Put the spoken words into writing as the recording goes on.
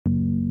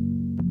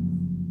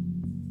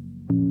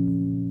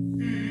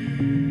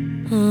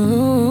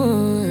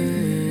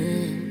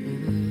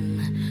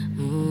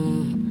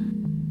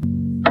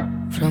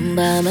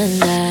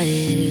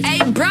diet.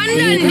 Hey,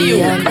 Brandon,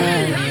 you.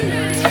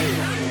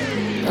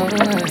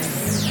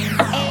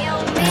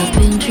 I've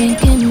been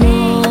drinking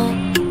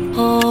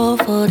more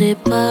for the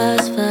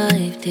past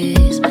 5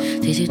 days.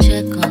 Did you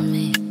check on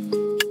me?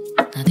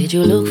 Now did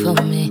you look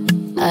for me?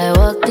 I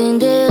walked in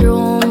the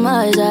room,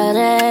 eyes are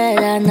red,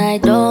 and I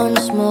don't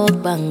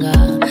smoke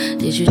banga.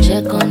 Did you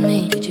check on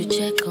me? Did you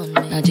check on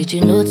me? Now did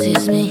you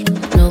notice me?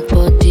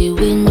 Nobody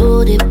will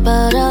know the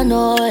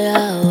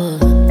paranoia.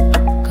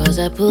 Cause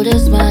I put a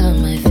smile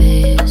on my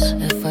face,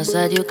 a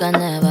facade you can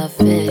never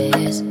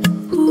face.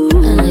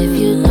 And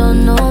if you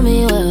don't know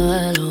me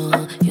well,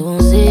 you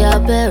won't see how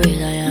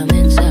buried I am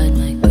inside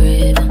my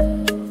grave.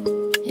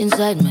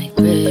 Inside my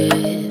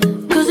grave.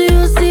 Cause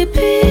you see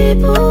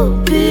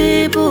people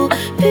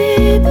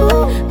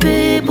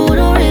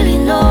don't really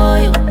know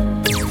you.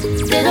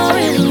 They don't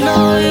really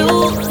know you.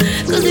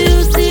 Cause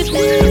you see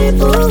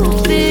people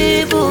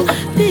they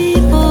don't really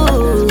know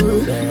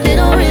you. They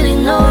don't really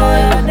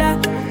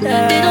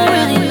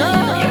know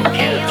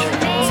you.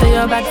 So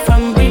you're bad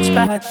from which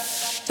part?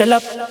 Tell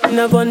up,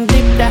 no gun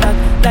big dog.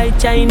 Like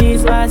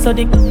Chinese war, so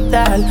the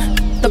dog.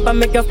 Top and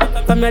make you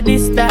fuck from your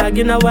diss dog.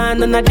 You know one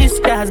none of this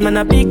guys, man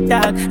a big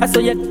dog. I saw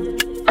you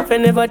if I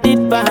never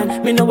did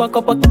ban. Me no walk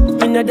up,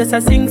 me no just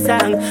a sing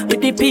song.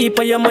 With the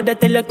people your mother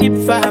tell you keep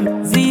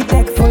fam.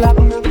 Z-Tech full up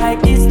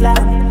like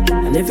Islam.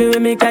 And if you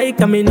make I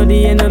come, me know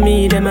the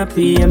enemy, them a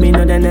pray. And me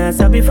know they're not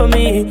sorry for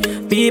me.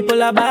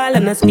 People are ball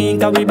and a skin,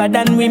 cause we bad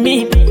than we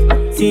meet.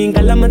 Seeing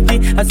calamity,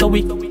 I saw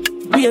we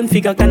ain't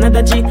figure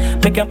Canada G.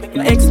 Make your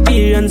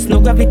experience, no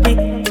gravity.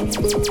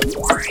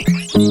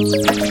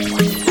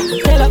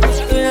 Tell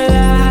us, we no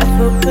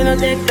laugh, we no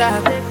take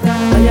that.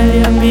 All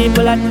your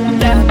people are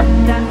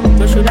that.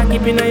 You shoulda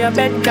keep in your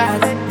bed, cause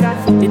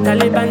the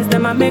Taliban's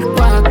them a make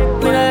quack.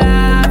 We no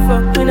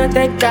laugh, we no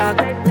take that.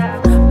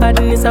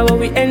 Badness how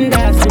we end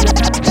up.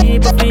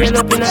 People feeling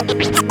up in a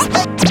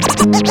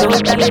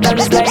those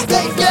Taliban's like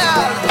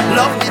yeah.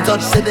 Love the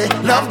touch, say they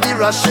love the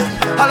rush.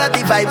 All of the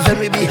vibes when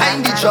we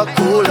behind the truck.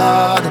 Oh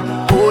Lord,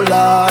 oh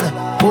Lord,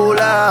 oh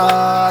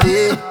Lord,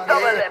 yeah.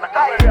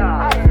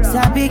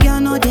 Sabi girl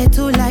no they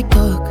too like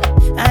talk.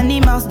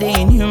 Animals they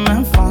in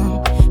human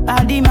form.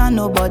 Body man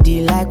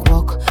nobody like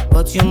walk.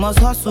 But you must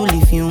hustle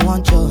if you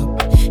want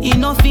job. You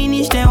no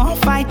finish they won't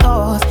fight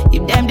us.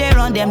 If them they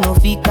run them no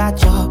fit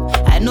catch up.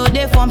 I know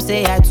they form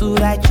say I too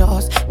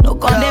righteous. No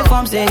come they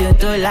form say you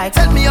too like.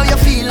 Tell me how you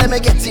feel, let me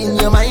get in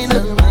your mind.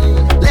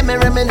 Let me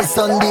reminisce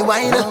on the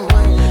wine.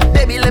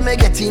 Baby, let me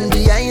get in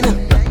behind.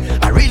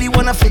 I really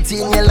wanna fit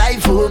in your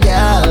life, oh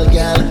girl,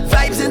 girl.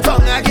 Vibes in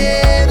tongue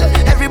again.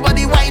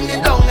 Everybody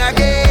whining down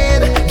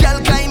again. Girl,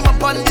 climb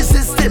up on the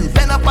system.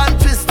 Pen up and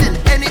twisting.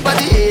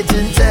 Anybody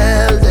hating,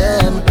 tell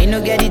them. Me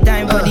no get the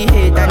time for the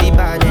hate and the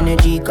bad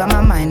energy. Got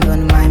my mind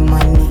on my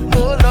money.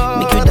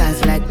 Make you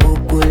dance like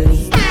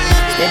broccoli.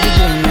 Steady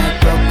going like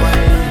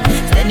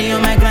broccoli. Steady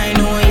on my grind,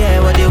 oh yeah,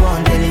 what they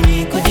want telling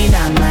me. Could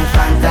deny my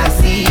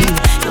fantasy.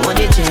 You want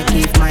to check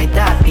if my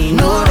tapping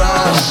No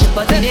rush.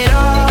 But it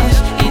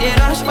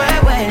rush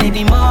well, it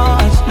be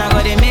much. Now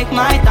gotta make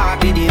my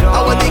tap, it rush.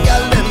 I want the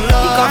girl them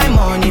love. Because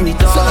money we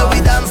talk. So now we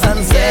dance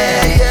and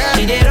say, yeah.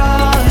 It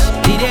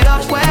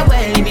rush well,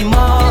 it be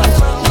much.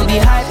 No be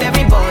hype,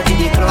 everybody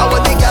they cry. I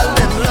want the girl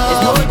them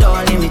There's no love.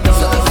 darling we talk.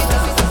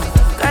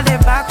 Got a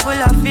bag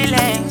full of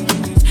feelings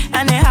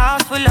and a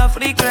house full of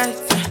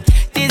regrets.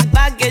 This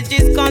baggage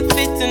is can't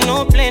fit to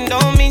no plane.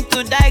 Don't mean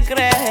to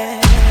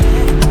digress.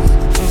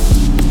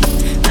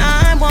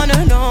 I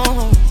wanna know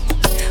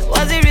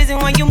what's the reason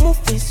why you move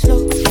this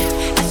slow?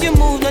 As you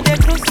move, no they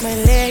cross my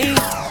leg.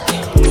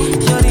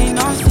 Shorty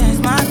nonsense,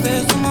 my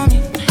best to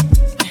mommy.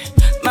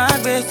 My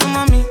best to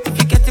mommy. If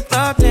you get the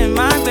problem,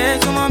 my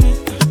best to mommy.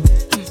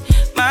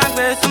 My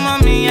best to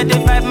mommy. I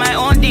defy my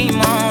own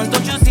demons.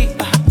 Don't you see?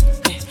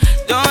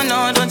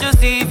 Don't you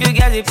see if you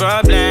get the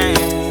problem?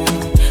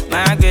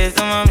 My best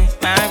to mommy.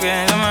 My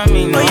best to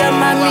mommy. No. Oh yeah,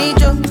 mami,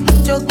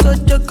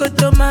 choco,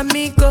 to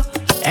mami, go.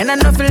 And I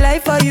know for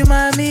life for you,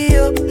 mami,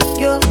 yo.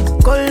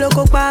 Go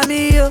loco pa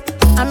me, yo.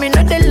 I mean,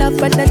 not they love,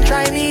 but they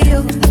try me,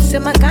 yo. Say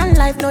my kind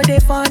life, no they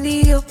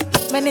funny, yo.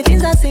 Many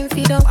things I seen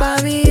feed up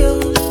by me,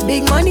 yo.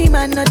 Big money,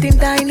 man, nothing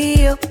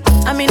tiny, yo.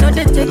 I mean, no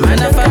they take Man,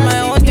 I find my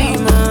own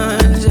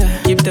demons.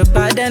 Keep the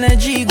bad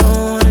energy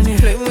going.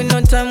 Play with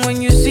no time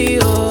when you see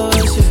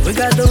us. We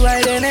got the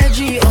right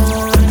energy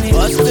on.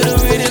 Us to the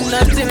rhythm,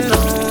 nothing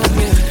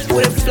long.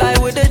 We fly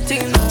with the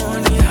thing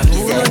on.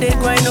 Who know they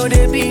grind, know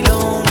they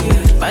belong.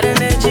 Bad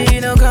energy,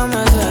 no come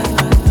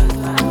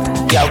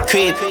outside. Yo,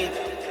 creep.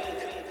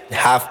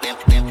 Half them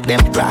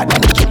brad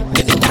and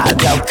the tall.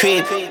 Yo,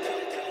 creep.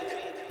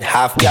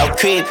 Half yo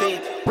creep.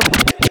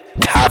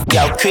 Half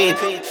yo creep.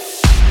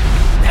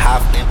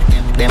 Half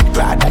them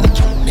brad and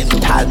the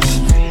tall.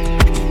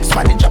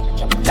 Smarty jump,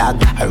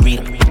 dog, a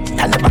real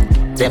Taliban.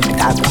 Them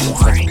tag,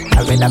 I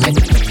read a make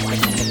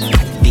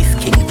this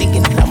king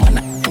digging the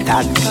man.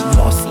 Tag,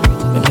 no see,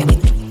 we made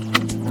it.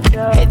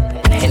 Head,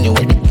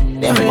 anyway,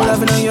 them I'm ones.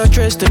 loving on your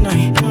dress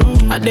tonight.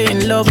 I dey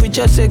in love with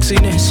your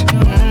sexiness.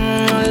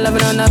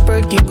 Loving on that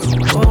perky.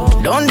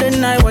 Don't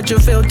deny what you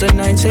feel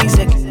tonight. Say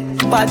sex,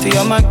 party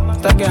on my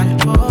again.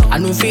 I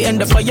know if you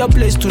end up for your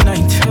place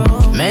tonight.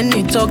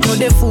 Many talk, no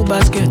they full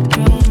basket.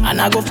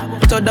 And I go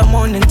till the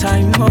morning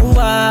time. Oh,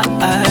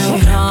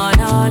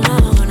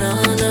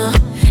 no.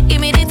 Give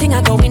me the thing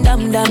I going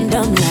dumb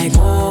like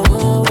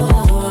oh.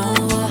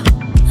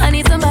 I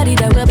need somebody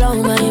that will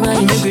blow my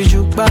mind. Baby,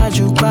 juke bad,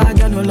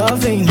 girl, no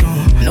loving you.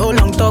 No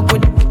long talk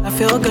with I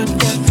feel good.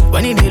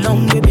 When it be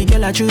long, baby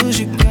girl, I choose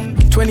you.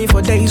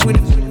 24 days with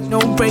no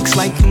breaks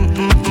like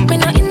Me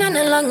not in on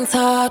a long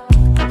talk.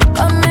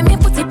 Come let me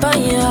put it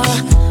on ya.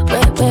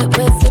 Wait, flip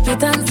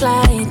it and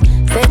slide.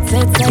 Set,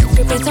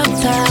 grip it up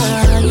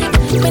tight.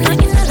 Me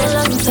not in on a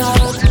long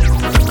talk.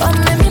 Come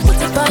let me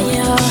put it on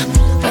ya.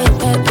 Wait,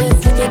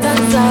 flip it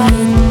and slide.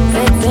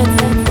 Set.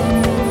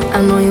 I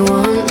know you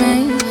want me.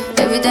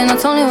 Every day,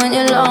 not only when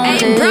you're lonely.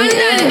 Hey,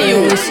 Brandon,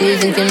 you see, you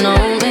think you know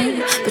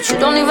me, but you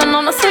don't even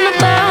know nothing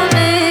about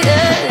me.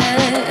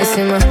 Yeah. You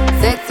see my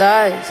thick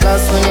thighs,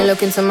 lost when you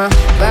look into my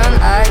brown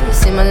eyes. You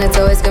see my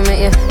little ways can make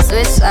you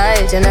switch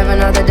sides. You never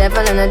know the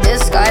devil in a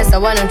disguise, so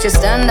why don't you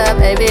stand up,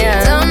 baby?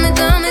 And tell me,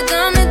 do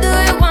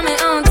you want me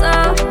on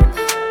top?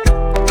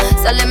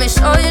 So let me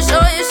show you.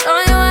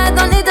 I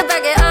don't need to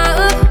back it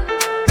up.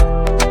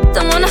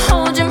 Don't wanna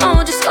hold you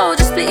more, just go,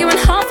 just split you in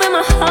half with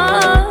my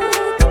heart.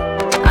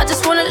 I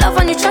just wanna love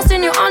on you, trust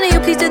in you, honor you.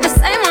 Please do the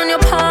same on your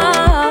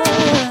part.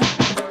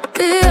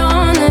 Be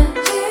honest,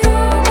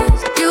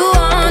 you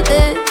want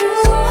this,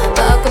 but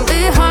I can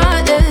be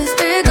heartless,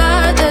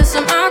 regardless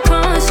of my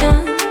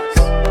conscience.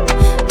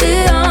 Be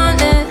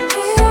honest,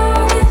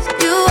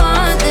 you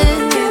want this,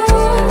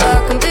 but I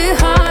can be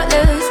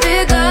heartless,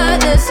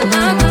 regardless of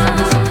my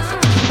conscience.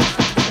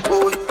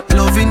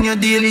 Loving you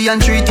daily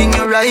and treating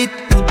you right.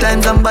 Good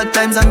times and bad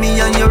times and me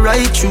and you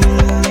right through,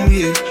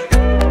 yeah.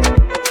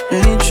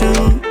 Ain't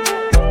true.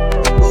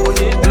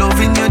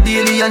 Loving you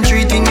daily and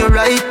treating you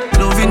right.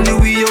 Loving the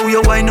way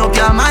you wind up,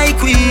 you're my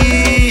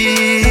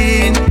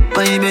queen,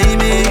 my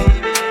baby.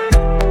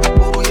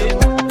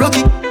 Rock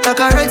it like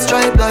a red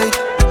stripe light.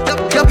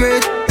 You're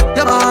great,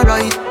 you're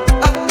alright.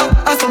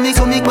 I saw me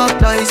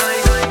baptized.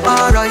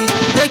 Alright,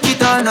 take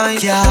it all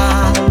night,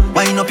 yeah.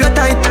 Wind up your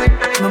tight,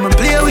 mama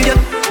play with you,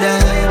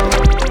 yeah.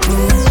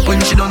 When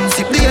she done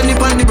sip the honey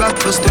on the rock,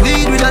 plus the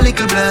weed with a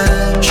little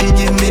blend. She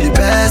give me the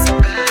best.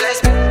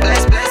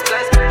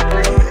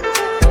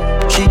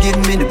 She give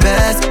me the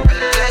best.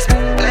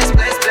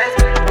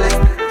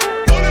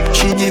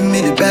 She give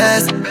me the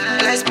best.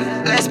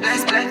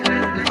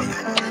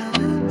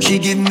 She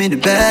give me the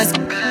best.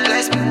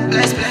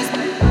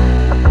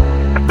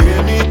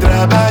 Baby,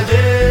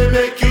 travailler,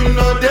 make you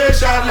know they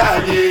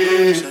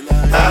shalaye.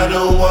 I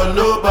don't want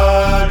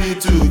nobody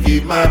to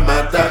give my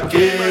matter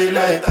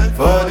like.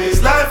 For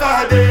this life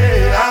I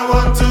day, I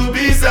want to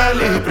be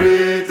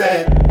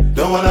celebrated.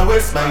 Don't wanna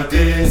waste my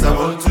days, I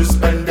want to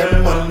spend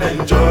them on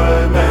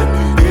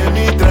enjoyment.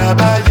 Baby,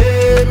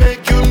 travailler,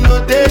 make you know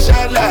they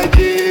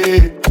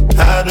shalaye.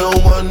 I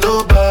don't want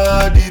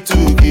nobody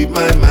to give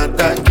my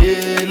matter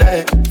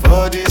like.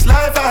 For this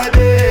life I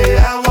day,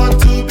 I want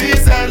to be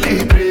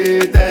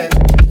celebrated.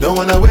 Don't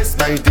wanna waste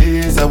my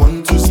days, I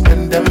want to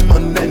spend them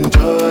on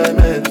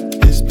enjoyment.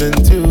 It's been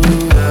too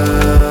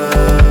long,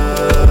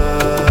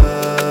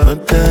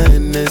 but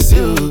then it's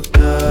you.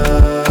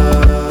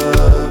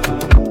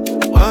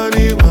 What do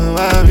you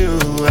want you?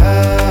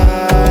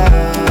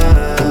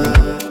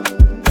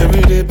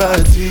 Everyday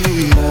party.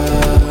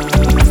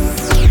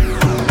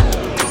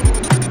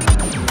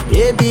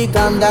 Baby,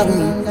 calm down.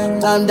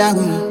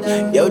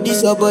 Yo,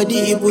 this your body,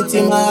 you put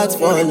in my heart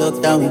for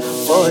lockdown.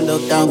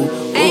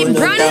 Hey,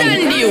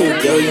 Brandon,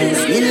 Yo, you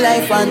sweet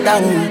life,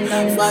 phantom.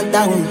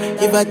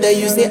 If I tell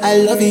you, say I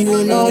love you,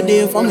 you know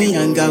they for me,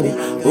 young girl.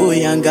 Oh,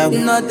 young girl.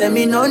 No, tell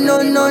me, no. Oh.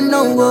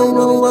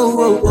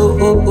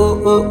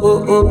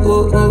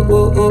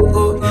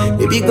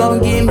 Baby, come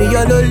give me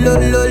your lo. You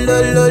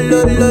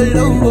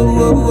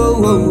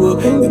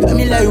got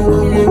me like,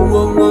 whoa.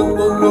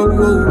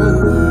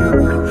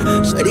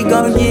 Shawty,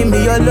 come give me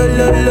your lo.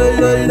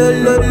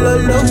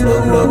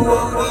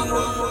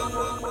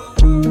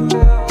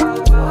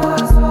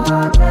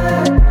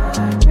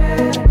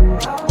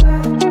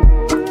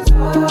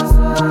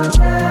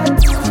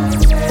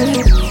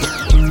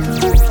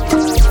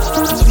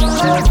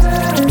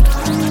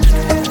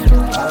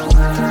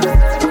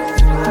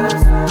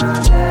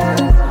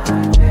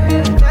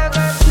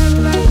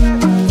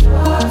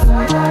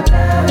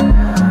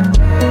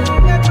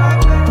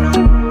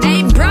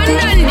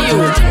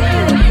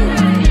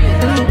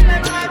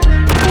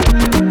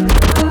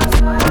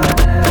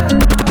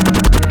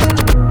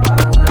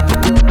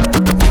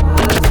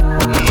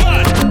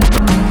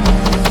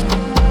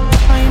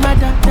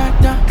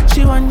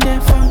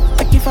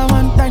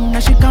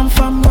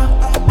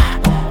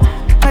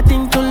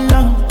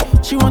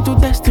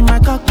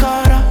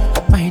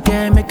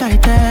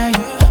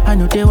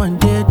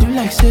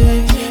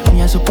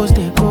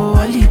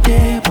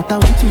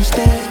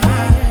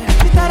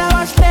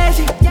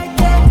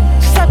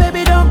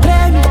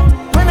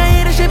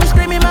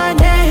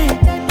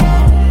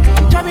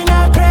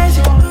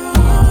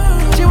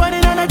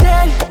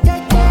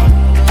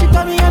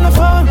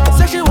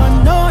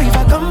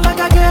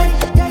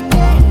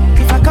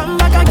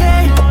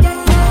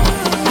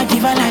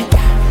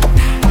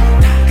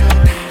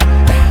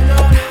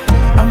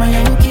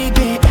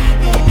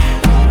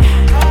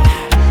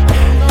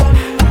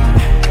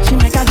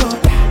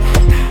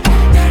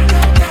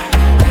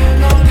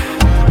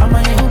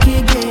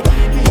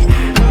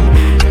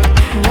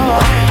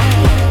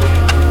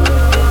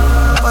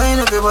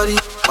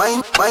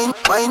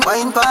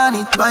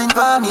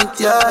 pan it,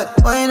 yeah.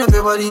 Wine up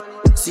your body.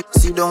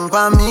 Sit down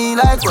pan me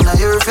like one of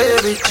your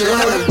favorite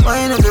children.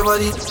 Wine up your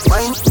body.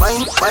 Wine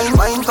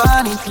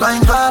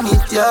pan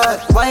it,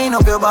 yeah. Wine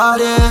up your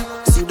body.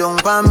 Sit down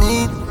pan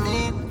me.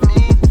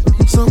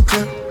 So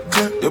clear,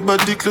 your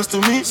body close to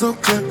me. So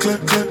clear,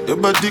 your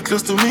body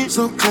close to me.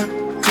 So clear,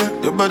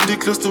 your body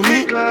close to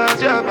me.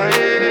 Cause you're my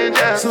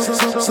angel.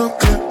 So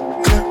clear,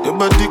 your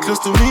body close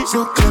to me.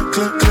 So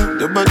clear,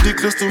 your body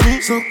close to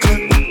me. So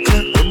clear,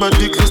 your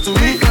body close to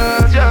me.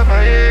 Cause you're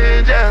my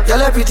angel.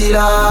 You're a pretty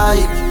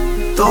like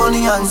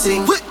Tony and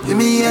sing. You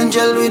me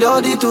angel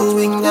without the two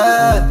wing,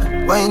 yeah.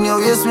 When you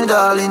kiss me,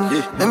 darling,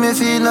 make me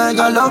feel like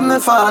I love me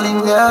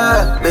falling,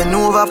 yeah. Bend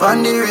over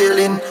on the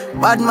railing.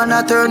 Bad man,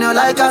 I turn you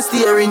like a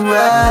steering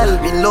wheel.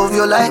 Me love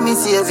you like me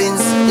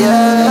savings,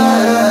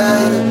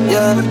 yeah.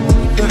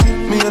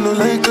 Me I no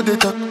like to the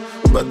talk,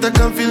 but I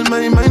can feel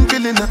my mind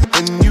feeling up.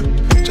 And you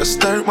just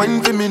start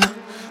whining for me now.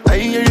 I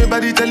hear your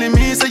body telling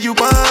me, say you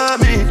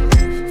want me.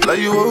 Fly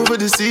you over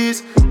the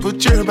seas,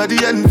 put your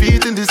body and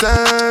feet in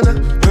designer.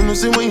 You know,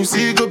 say when you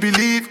see, go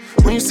believe.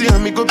 When you see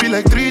me, go be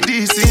like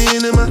 3D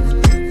cinema.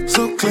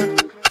 So clear,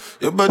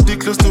 your body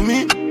close to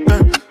me,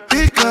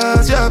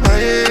 because you're my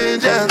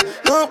angel.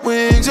 No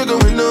wings, you're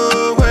going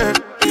nowhere.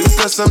 You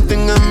got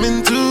something I'm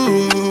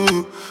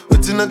into.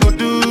 What did I go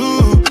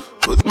do?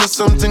 Put me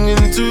something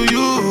into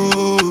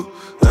you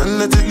and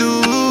let it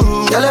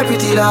loose. You're a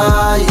pretty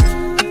like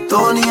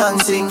Tony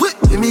and sing.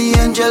 You me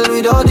angel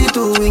without the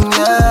two wing,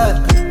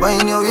 yeah.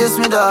 When you kiss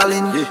me,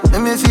 darling,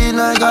 make me feel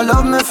like I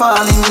love me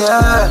falling,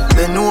 yeah.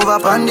 Bend over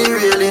on the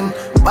railing.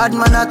 Bad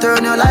man, I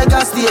turn you like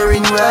a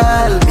steering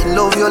wheel. Me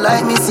love you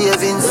like me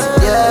savings,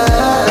 yeah.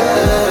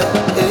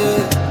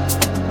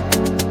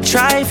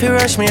 Try if you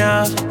rush me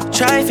off,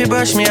 try if you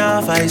brush me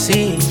off, I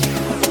see.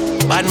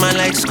 Bad man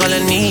likes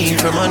calling me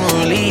from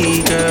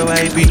unruly. Girl,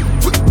 why be?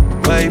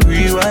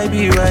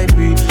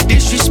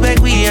 Disrespect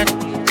we at,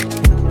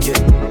 yeah.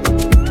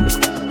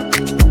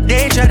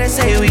 They try to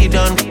say we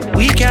done,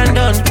 we can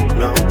done.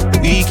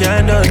 We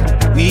cannot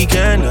done, we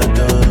cannot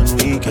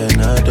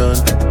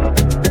done.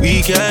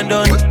 We cannot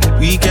done,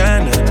 we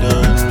cannot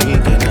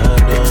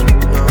done.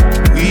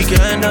 We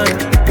cannot done,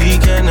 we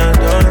cannot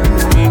done.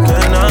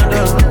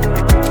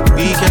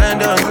 We cannot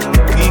done,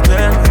 we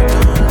cannot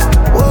done.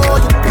 Oh,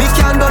 me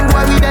can't done,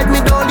 boy, we dead, me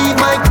don't leave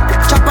my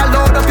chop a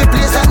load up the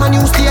place like my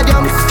new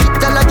stadium.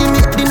 Tell her give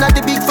me dinner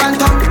the big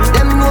phantom.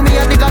 Them know me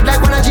a the god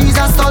like one of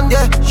Jesus' son,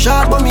 yeah.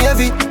 Sharp but me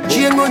heavy,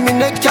 chain round me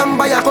neck, can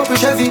buy a couple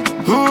Chevy.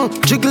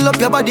 Jiggle up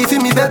your body for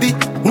me, baby.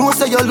 No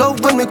say you love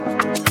when me,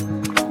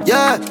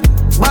 yeah.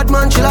 Bad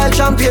man, she like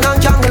champion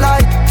and can't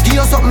lie. Give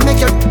you something, make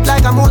you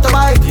like a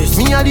motorbike.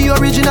 Me are the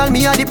original,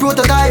 me are the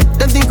prototype.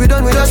 Them think we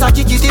done with us, I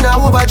kick it in a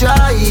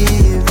overdrive.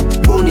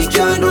 Only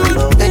can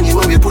done.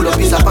 Anyway we pull up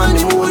is a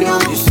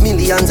pandemonium.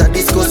 Millions are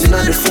discussing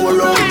on the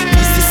forum.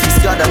 This is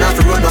 6 God and have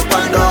to run up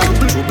and down.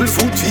 Trouble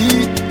foot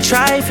feet.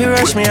 Try if you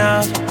rush me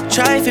off,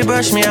 try if you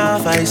brush me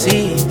off, I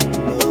see.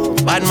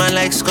 Bad man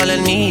likes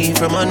calling me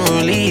from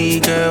unruly.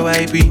 Girl,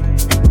 why be?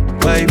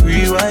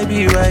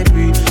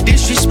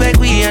 Disrespect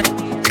we at.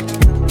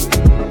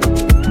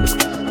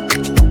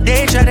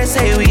 They try to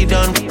say we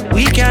done,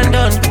 we can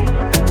done.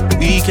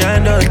 We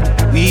cannot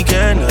done, we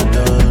cannot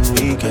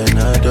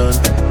done.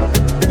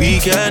 We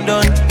cannot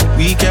done,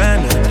 we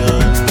cannot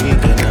done.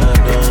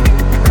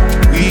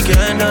 We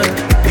cannot done,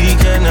 we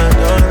cannot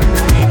done.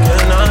 We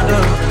cannot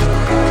done,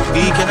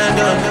 we cannot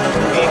done.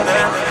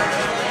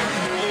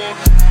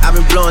 I've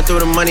been blowing through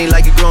the money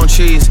like it growing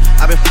trees.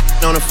 I've been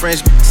on a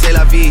French, c'est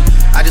la vie.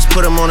 I just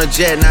put them on a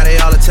jet, now they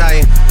all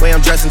Italian. Way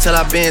I'm dressed until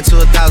I've been to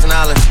 $1,000.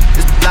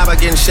 This lie about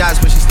getting shots,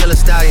 but she's still a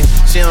stallion.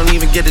 She don't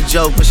even get the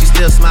joke, but she's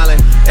still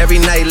smiling. Every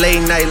night,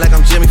 late night, like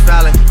I'm Jimmy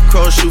Fallon.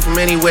 Crows shoot from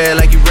anywhere,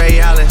 like you Ray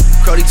Allen.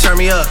 Crody, turn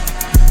me up.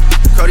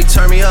 Crody,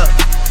 turn me up.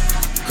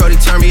 Crody,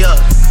 turn me up.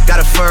 Got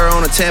a fur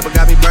on a Tampa,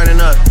 got me burning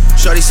up.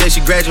 Shorty say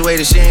she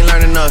graduated, she ain't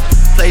learned enough.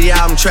 Play the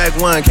album track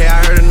 1, K,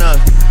 I heard enough.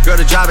 Girl,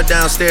 to drive it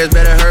downstairs,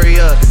 better hurry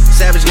up.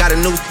 Savage got a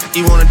new,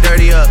 you wanna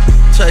dirty up.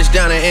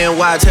 Touchdown in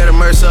NY, tear the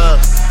Mercer up.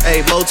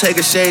 Hey, Bo take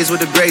a shades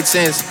with a great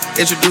sense.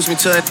 Introduce me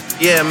to it,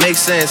 yeah, makes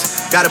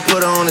sense. Gotta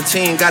put her on the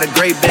team, got a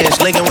great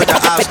bench. Linking with the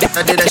ops,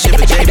 I did that shit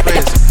for Jay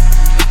Prince.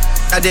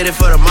 I did it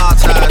for the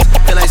Maltese.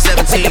 Feel like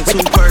 17,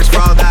 2 perks for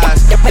all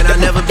guys. And I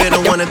never been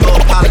the one to go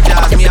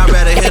apologize. Me, I'd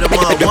rather hit them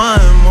up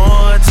one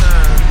more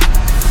time.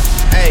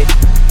 Hey,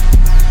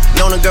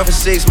 known a girl for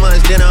 6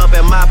 months, dinner up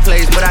at my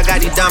place. But I got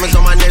these diamonds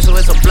on my neck, so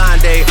it's a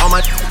blind date. All my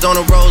on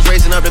the roads,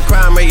 raising up the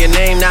crime rate. Your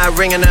name not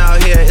ringing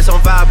out here, it's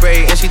on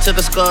vibrate. And she took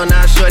a skull,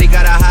 now shorty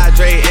gotta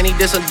hydrate. And he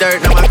did some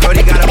dirt, now my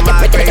Crody gotta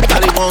migrate.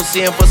 Probably won't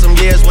see him for some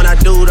years. When I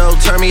do though,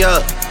 turn me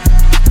up.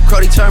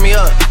 Crody, turn me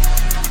up.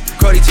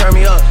 Crody, turn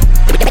me up.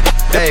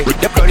 Hey,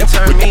 Crody,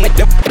 turn me.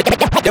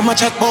 Them a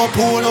chat about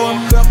polo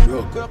and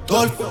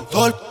tall.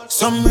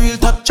 Some real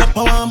top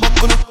chopper and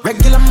buckle.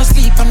 Regular me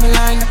sleep on the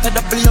line at the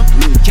W.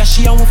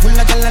 Cashy and full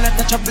of gal and at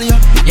the trouble.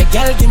 Yeah,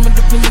 gal give me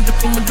the.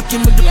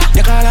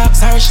 You call up,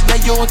 sorry, she the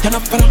youth and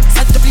up.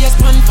 Set the place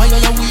on fire,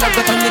 yeah, we have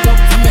got on the go.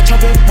 From your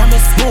trouble,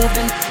 promise, move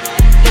then.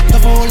 get the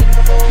fool.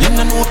 You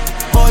know no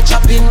boy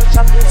chopping.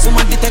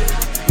 Somebody take.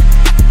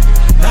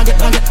 Now get,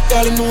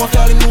 girl you know.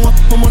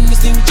 My money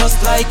sing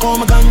just like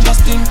Omegan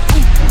Justin.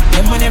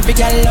 Them man every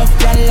girl love,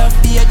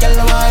 be a girl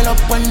a while up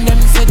when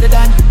them say the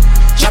done.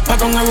 Chopper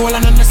gonna roll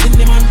and the sing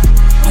the man.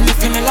 And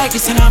if you not like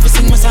it, you have to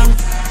sing my song.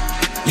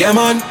 Yeah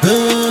man,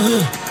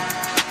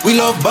 we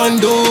love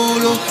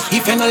Bandolo.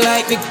 If you not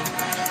like it,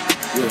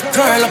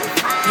 curl up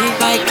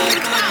like.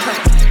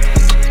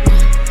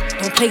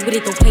 Don't play with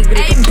it, don't play with it.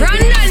 Hey,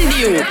 Brandon,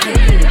 you.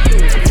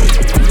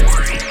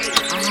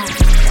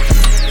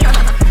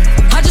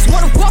 I just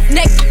want a rough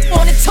neck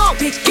on the tongue.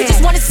 You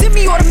just wanna send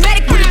me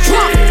automatic with a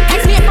drop.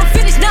 Ask me if I'm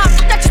finished now,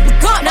 that just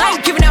begun. I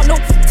ain't giving out no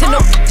to no,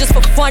 just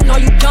for fun. Are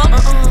you dumb?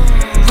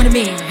 100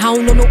 man, I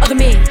don't know no other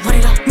man. Run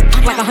it up,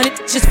 like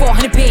 100 just for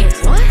 100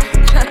 bands. What?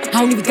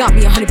 I don't even got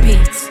me 100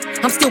 bands.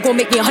 I'm still gonna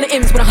make me 100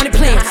 M's with 100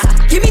 plans.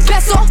 Give me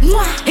peso,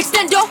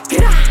 extendo.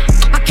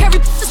 I carry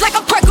just like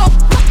I'm Prego.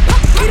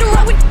 Beat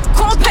around with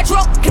call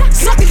Petro.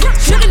 Suck it,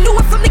 shoulda knew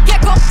it from the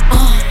get-go.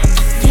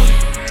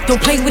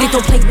 Don't play with it,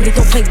 don't play with it,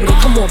 don't play with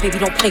it. Come on, baby,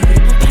 don't play with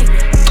it, don't play with it.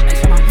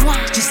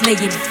 Just lay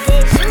in it.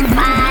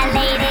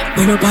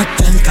 When a bad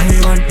girl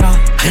Calimanta,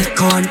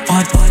 Alcon,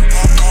 hot.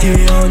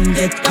 TV on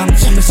deck, come,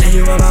 some say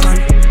you have a man.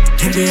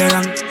 Can't be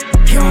around,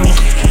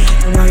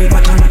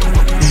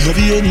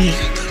 Heavy any,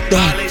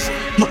 that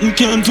nothing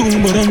can do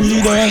but I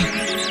need that.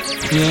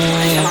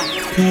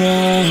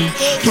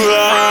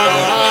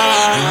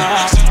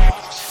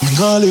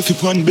 I left you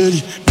on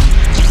belly.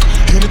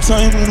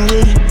 Anytime when I'm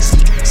ready.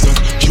 So,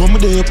 you want me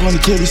there up on the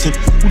telly. Say,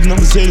 who's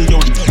number 70, yo,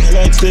 you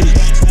like steady.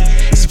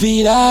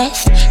 Speed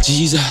off,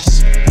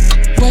 Jesus.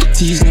 White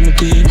tees, number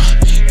baby.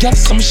 Got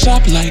some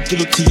shop like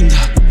guillotine.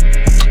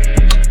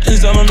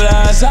 It's on my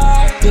blast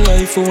out. The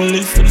life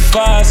only for the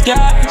fast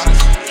guys.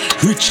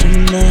 Rich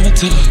and not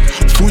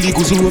fully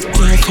goes up,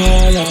 can't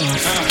fall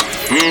off.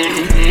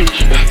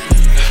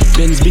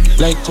 Benz big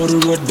like how the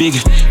road big.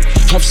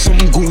 Have some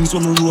goons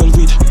when we roll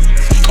with.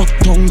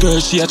 Uptown girl,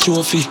 she a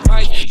trophy.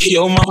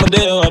 Yo, mama,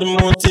 there are the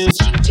mountains.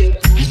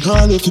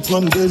 I left you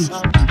on the belly.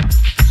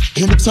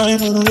 Anytime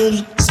when I'm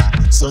ready.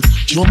 So,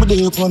 you want me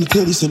there up on the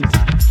telly. Send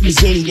me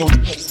steady, yo,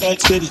 like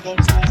steady.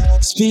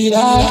 Speed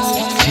out,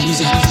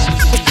 Jesus.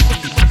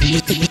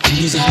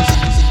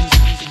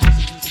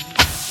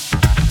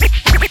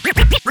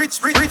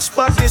 Rich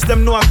parties,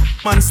 them know a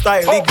man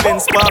style. Big Ben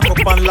spark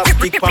up and last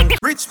big punk.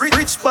 Rich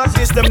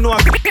parties, them know a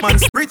man.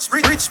 Rich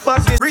parties,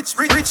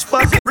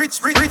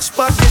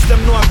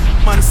 them know a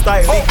man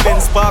style. Big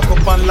Ben spark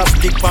up and last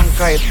big punk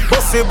kite.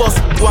 Bossy boss,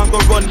 go and go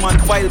run man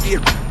file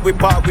deal. We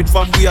park with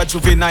fam, we are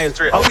juvenile.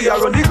 How we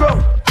are on the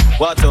ground?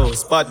 What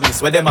else?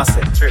 Badness, where them a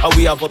say? How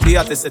we have up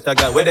here to set a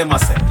guy, where them a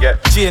say?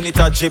 Chain it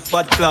a drip,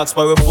 bad clocks,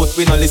 but we put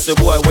we no listen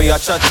boy, where you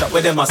chat,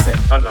 where them a say?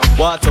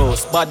 What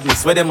else?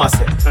 Badness, where them a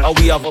say? How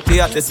we have up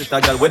here to set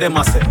a guy, where them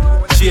a say?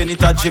 Chain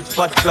it a drip,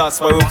 bad clocks,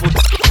 but we put.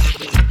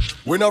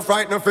 We no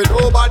frightened for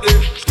nobody,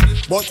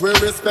 but we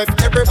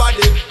respect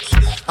everybody,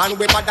 and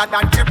we better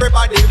than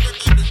everybody.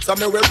 So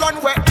me we run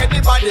where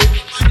anybody.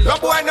 No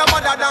boy no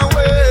better than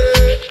we.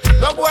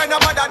 No boy no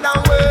better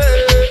than we.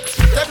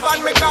 Step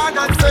on me can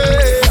and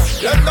say.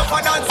 Let the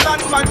fun and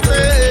stand and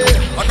say.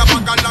 On the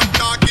back of long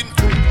talking.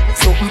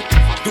 Something,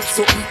 do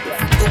something,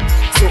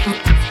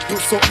 do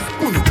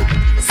something,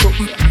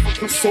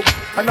 do something.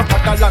 And the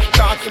back of long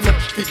talking.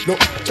 It no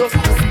just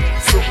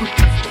something,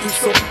 do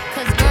something.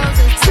 Cause girls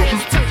is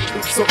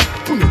players too.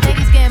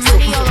 Ladies getting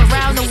money all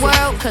around the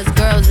world. Cause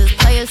girls is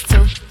players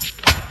too.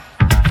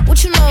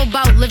 What you know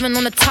about living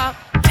on the top?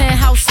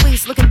 Penthouse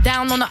suites, looking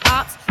down on the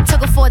ops.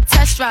 Took her for a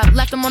test drive,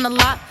 left them on the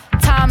lot.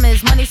 Time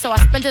is money, so I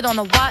spent it on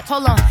a watch.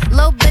 Hold on,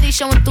 little bitty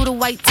showing through the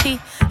white tee.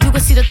 You can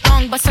see the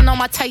thong busting on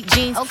my tight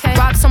jeans. Okay.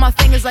 Rocks on my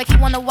fingers like he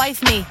wanna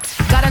wife me.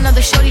 Got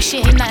another shorty,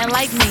 shit ain't nothing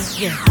like me.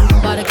 Yeah.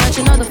 About to catch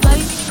another flight.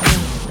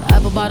 Yeah.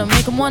 Apple bottom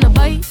make him wanna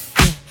bite.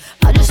 Yeah.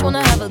 I just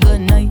wanna have a good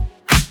night.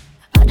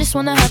 I just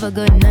wanna have a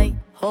good night.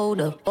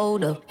 Hold up,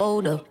 hold up,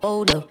 hold up,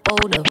 hold up,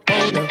 hold up,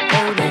 hold up,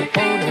 hold up,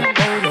 hold up,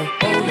 hold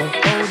up, hold up,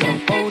 hold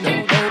up, hold up,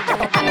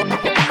 hold up.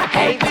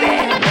 Hey,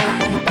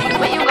 Dad,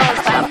 when you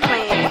gonna stop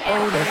playing?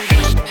 Hold up.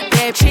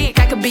 Bad chick,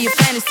 I could be a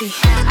fantasy.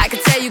 I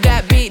could tell you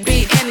got big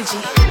energy.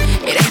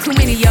 It ain't too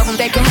many of them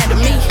that can handle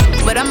me,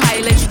 but I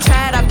might let you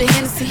try it off the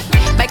Hennessy.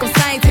 Make them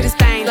sing to this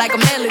thing like a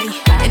melody.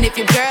 And if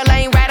your girl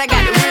ain't right, I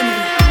got the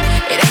remedy.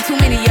 It ain't too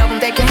many of them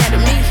that can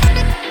handle me.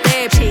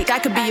 Bad chick, I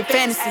could be a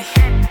fantasy.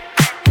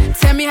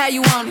 Tell me how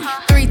you want it.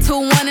 3, 2,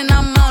 1 and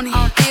I'm on it.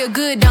 Feel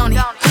good, don't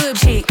it? Good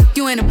chick,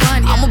 you in a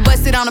bunny. I'ma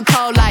bust it on the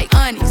pole like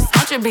honest.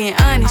 I'm just being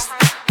honest.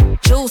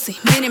 Juicy,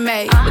 mini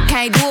made, but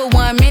can't do it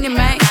 1 minute,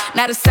 man.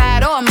 Not a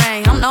side or a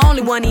main. I'm the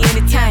only one he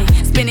entertain.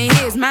 Spending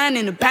his mind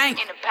in the bank.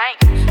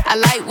 I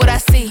like what I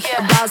see.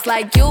 A boss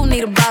like you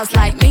need a boss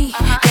like me.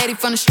 Daddy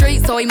from the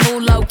street, so he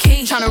move low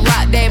key. Tryna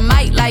rock that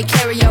mic like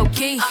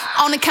karaoke.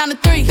 On the count of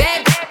 3,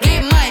 baby,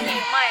 get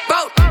money.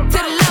 Broke to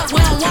the left, we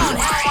don't want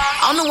it.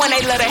 I'm the one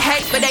they love to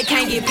hate, but they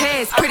can't get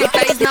past. Pretty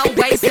face, no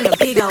waist, and a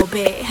big old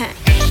bed.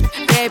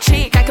 Bad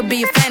chick, I could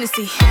be a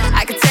fantasy.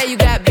 I could tell you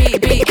got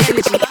big energy.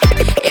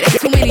 It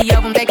ain't too many many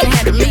of them that can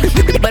handle me.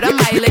 But I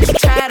might let you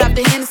try it off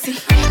the Hennessy.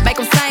 Make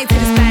them sing to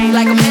this thing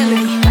like a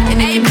melody. And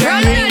then you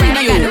girl,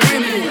 I got the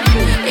remedy.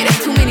 It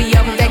ain't too many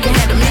of them that can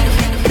handle me.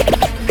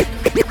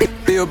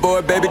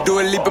 Billboard, baby, do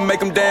a leap and make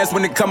them dance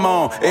when they come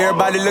on.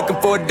 Everybody looking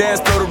for a dance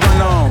floor to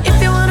run on.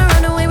 If you wanna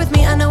run away with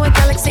me, I know a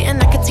galaxy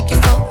and I can take you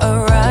for a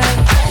ride.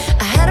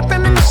 I had a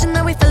premonition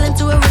that we fell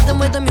into a rhythm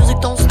where the music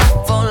don't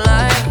stop for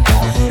life.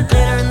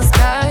 Glitter in the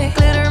sky,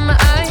 glitter in my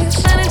eyes,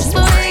 shining just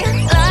for me.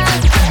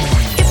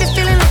 If you're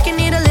feeling like you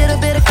need a little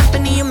bit of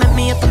company, you met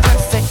me at the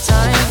perfect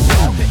time.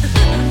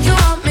 You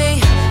want me,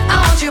 I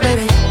want you,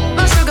 baby.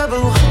 My sugar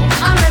boo,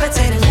 I'm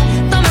levitating.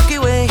 The Milky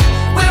Way,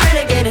 we're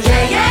renegading.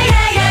 Yeah, yeah,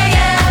 yeah, yeah,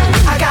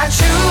 yeah. I got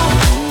you,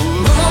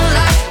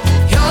 moonlight,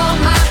 you're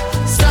my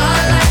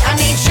starlight. I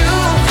need you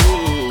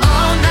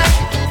all night.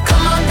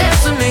 Come on,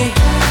 dance with me.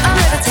 I'm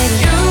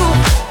levitating. You,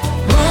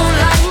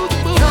 moonlight,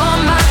 you're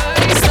my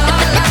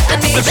starlight. I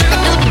need you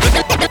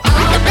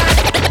all night.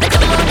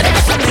 Come on,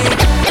 dance with me.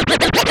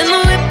 In the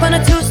whip on a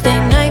Tuesday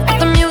night with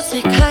the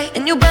music high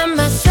and you by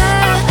my side.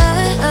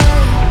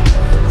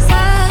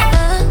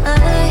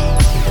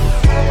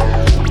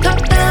 Top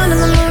down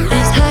and the moon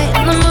is high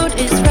and the mood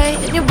is right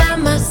and you by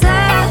my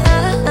side.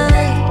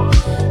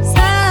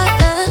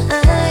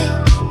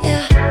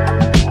 Yeah.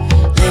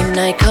 Late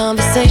night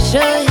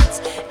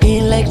conversations,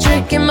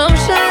 electric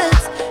emotions,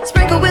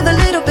 sprinkled with a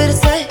little bit of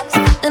sex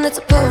and it's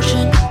a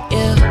potion.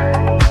 Yeah.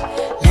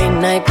 Late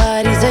night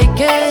bodies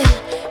aching,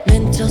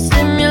 mental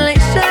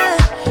stimulation,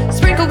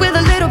 sprinkled with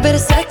a little bit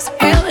of sex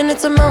appeal and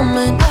it's a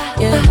moment.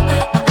 Yeah.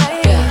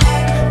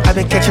 I've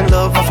been catching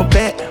love off a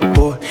bat,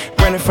 boy.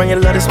 Running from your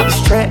love, that's what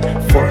it's trapped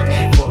for.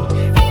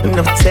 And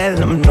I'm telling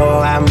them no,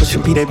 I'm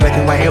pushing be that black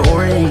and white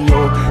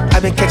Oreo.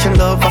 I've been catching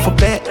love off a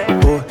bat,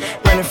 boy.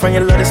 Running from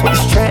your love, that's what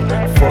it's trapped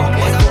for.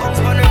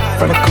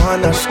 From the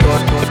corner store.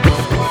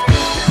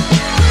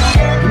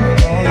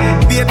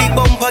 Be a big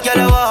bumper, girl,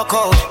 I walk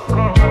out.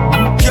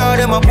 Car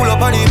them a pull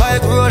up on the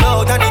bike, roll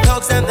out, and the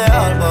thugs them they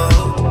all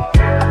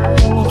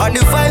bow. And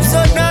the vibes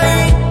so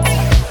nice,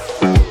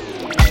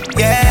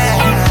 yeah.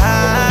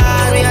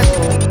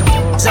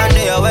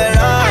 Sunday I well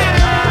on.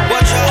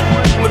 Watch out,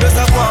 me just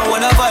a go on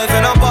when I vibe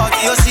and I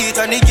party your seat,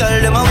 and the girl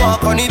them a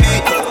walk on the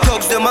beat.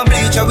 Thugs them a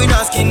bleach, and we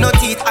not skin no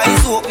teeth.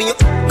 Eyes open, you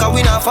cause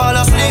we not fall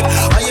asleep.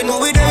 And you know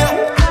we there.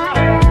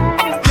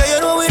 Yeah, you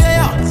know we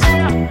there.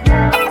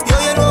 Yeah,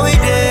 you know we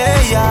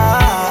there,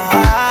 yeah.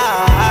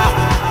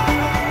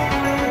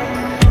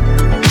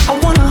 I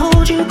wanna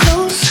hold you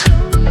close,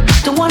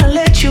 don't wanna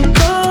let you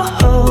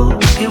go.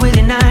 Be with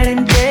you night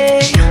and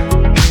day,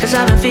 cause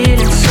I've been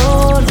feeling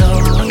so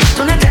low.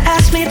 Don't have to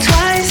ask me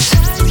twice,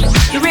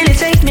 you really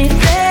take me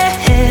there.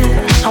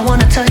 I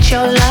wanna touch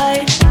your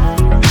light,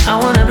 I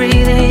wanna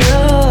breathe in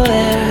your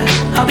air.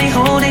 I'll be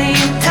holding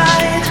you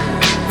tight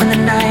when the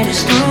night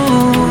is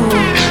through.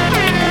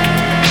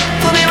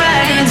 We'll be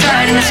riding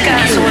inside in the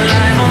sky so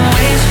alive on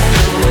waves.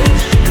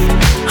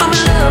 I'm in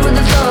love with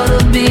the thought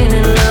of being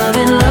in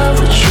love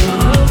with you.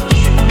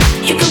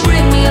 You can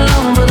bring me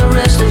along for the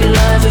rest of your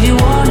life if you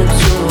wanted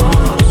to.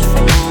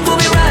 We'll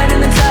be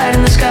riding inside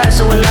in the sky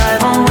so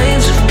alive on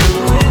waves of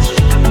blue.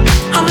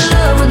 I'm in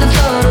love with the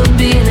thought of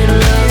being in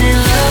love with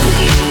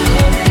you.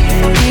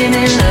 Being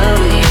in love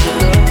with you.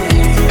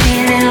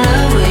 Being in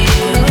love with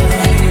you.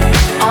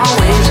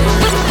 Always.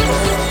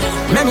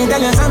 Let me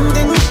tell you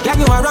something, like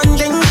you are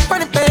running. For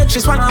the page,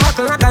 she's wanna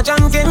hustle like a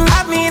junkin'.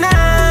 Have me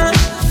now,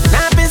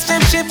 now piss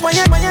them shit when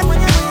you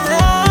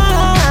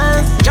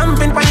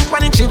jumping,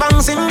 panic, she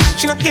bouncing.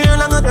 She not care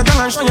long at the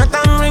tongue and show your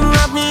tongue ring.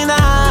 Have me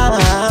now,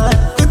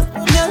 good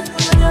girl,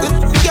 good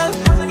girl.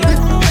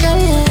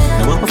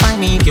 Now won't find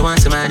me if you want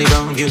somebody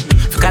around you.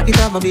 Forgot it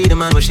up, I'll be the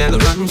man where she'll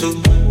run to.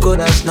 Good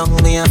as no,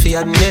 me I feel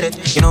admit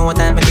it. You know what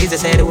time it is, I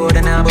say the word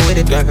and I'll be with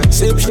it, girl.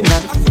 Sip shit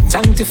not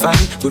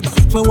sanctified. Good,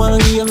 me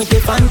want you, make you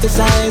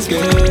fantasize,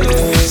 girl.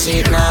 See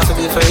it now, so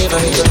be forever,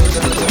 girl.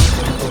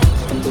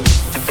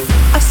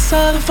 I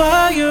saw the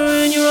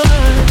fire in your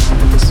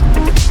eyes.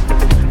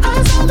 I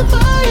saw the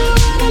fire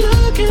when I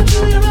look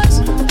into your eyes.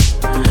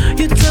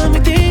 You tell me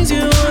things you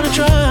wanna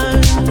try.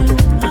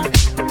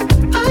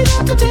 I know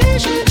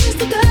temptation is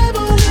the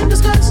devil in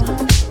disguise.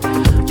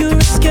 You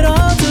risk it all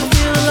to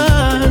feel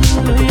alive,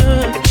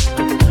 yeah.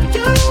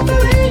 You're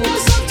offering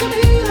yourself to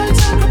me like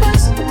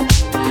sacrifice.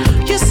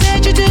 You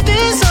said you do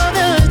this all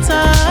the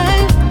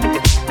time.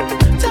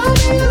 Tell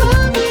me you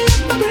love me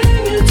if I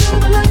bring you to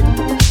the light.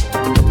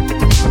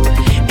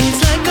 It's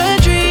like a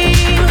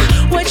dream,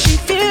 what she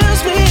feels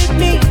with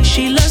me.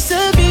 She loves to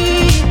be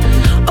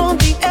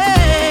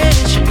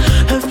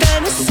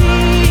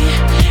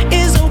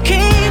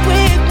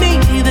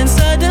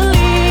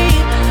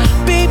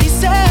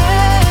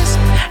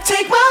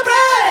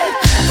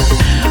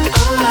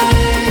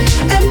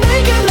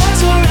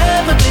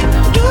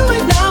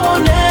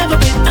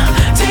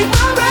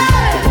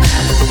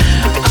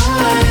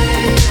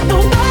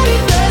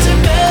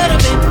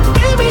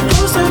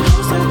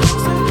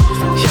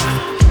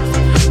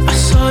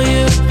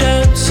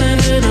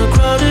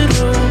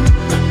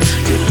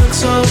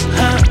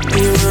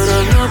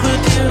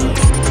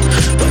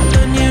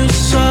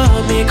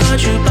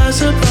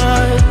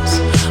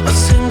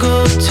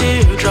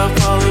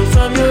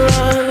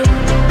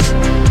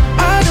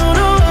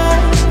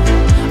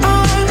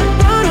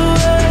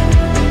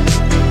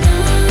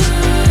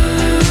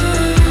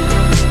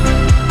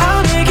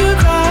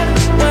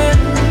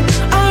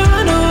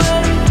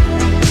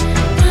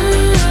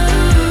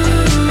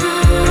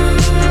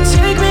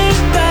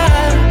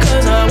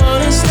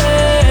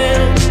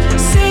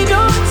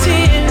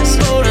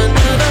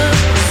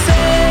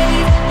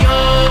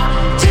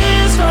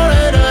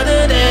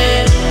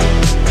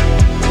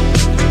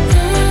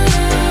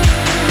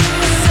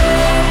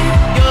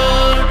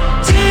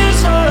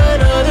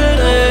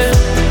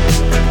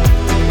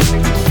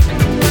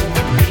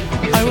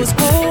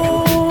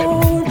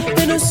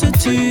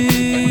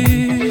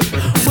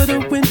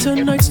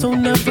long nights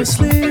don't ever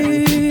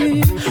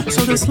sleep.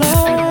 So this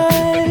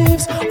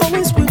life's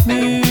always with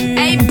me.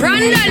 Hey,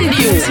 Brandon,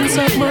 you.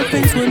 Inside my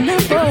face will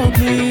never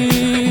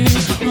be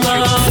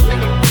love.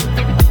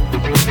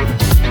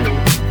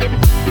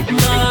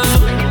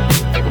 Love.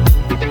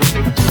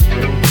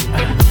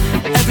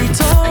 Every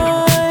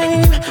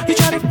time you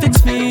try to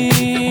fix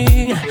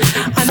me,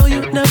 I know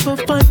you'll never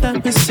find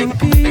that missing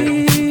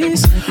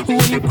piece. When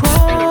you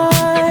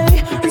cry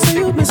and say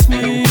you miss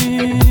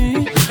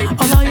me,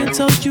 I'll lie and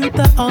tell you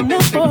that I'll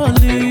never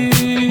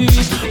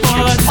leave.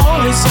 But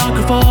always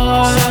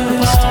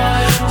sacrifice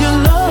your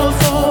love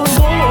for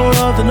more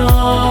of the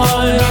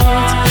night.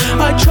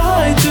 I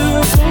try to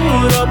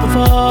put up a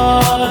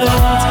fight,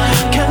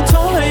 can't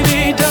tie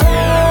me down.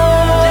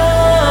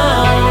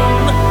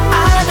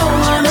 I don't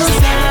wanna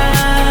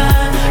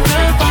sacrifice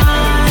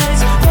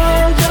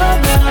for your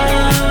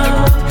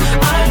love.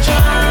 I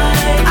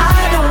try,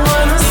 I don't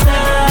wanna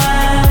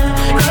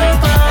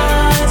sacrifice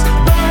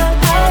my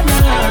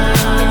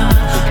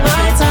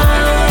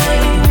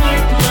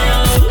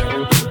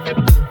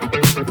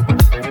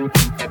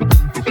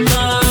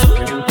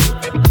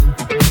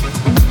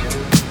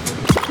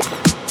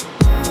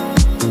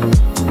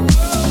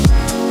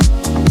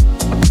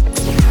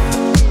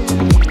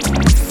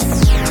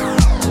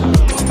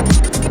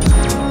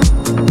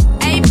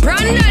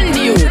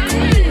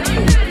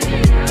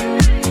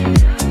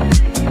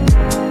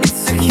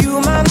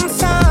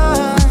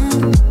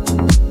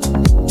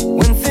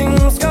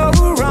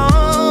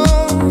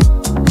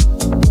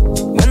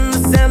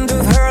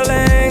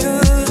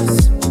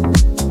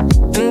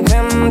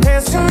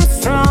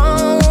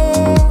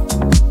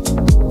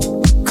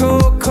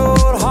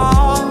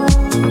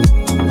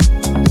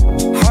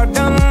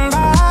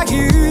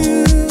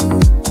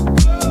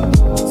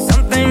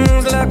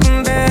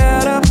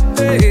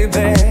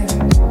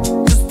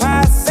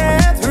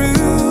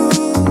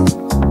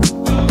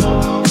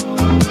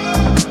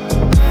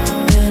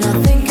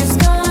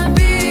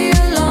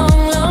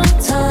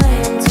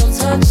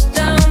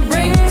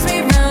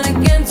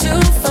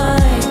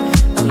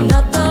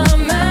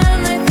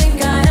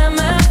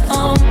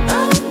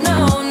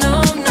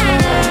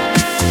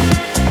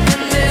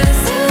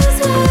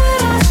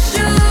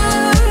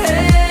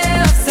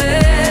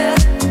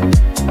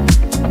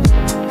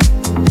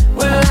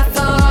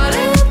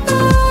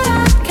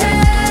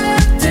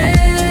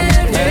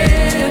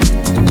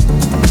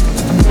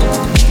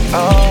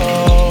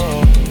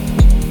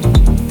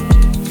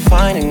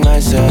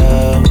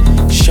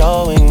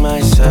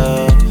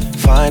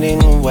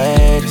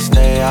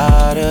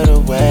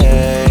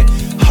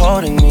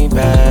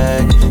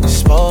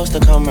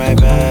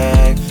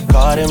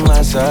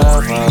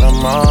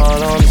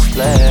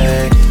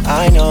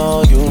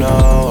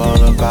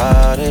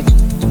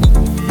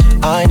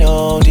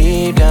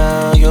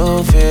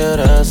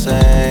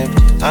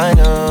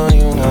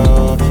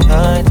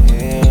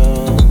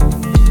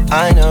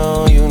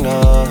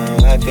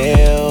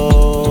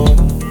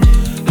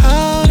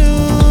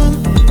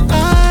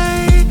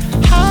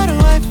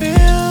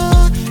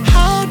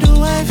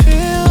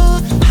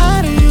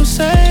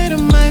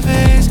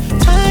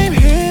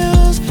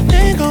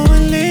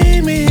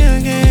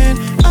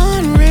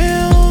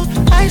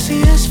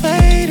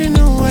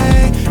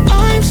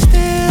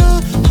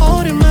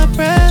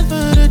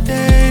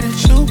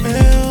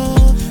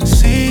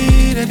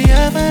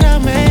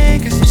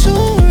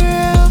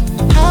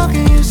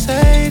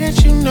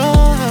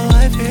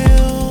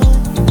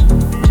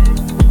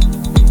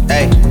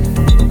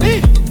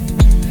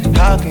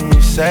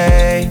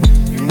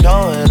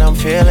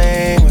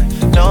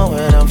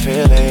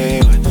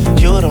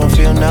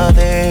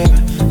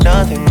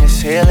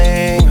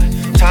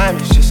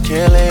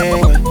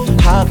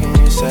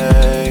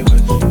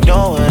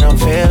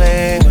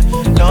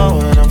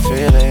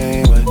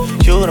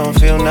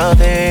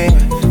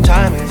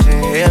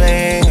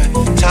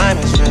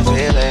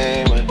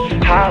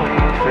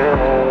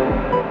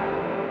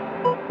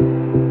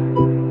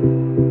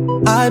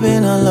I've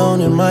been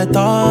alone in my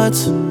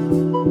thoughts.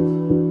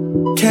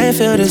 Can't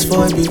feel this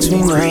void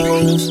between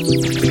us.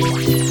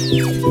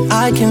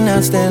 I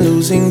cannot stand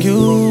losing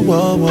you.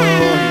 Whoa, whoa.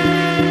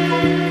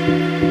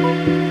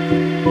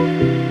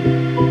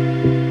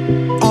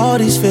 All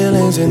these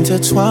feelings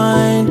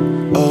intertwined.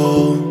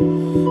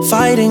 Oh,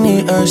 fighting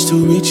the urge to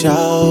reach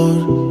out.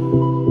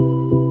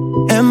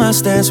 And my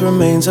stance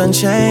remains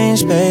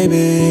unchanged,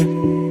 baby.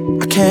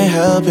 I can't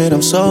help it,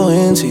 I'm so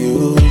into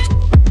you.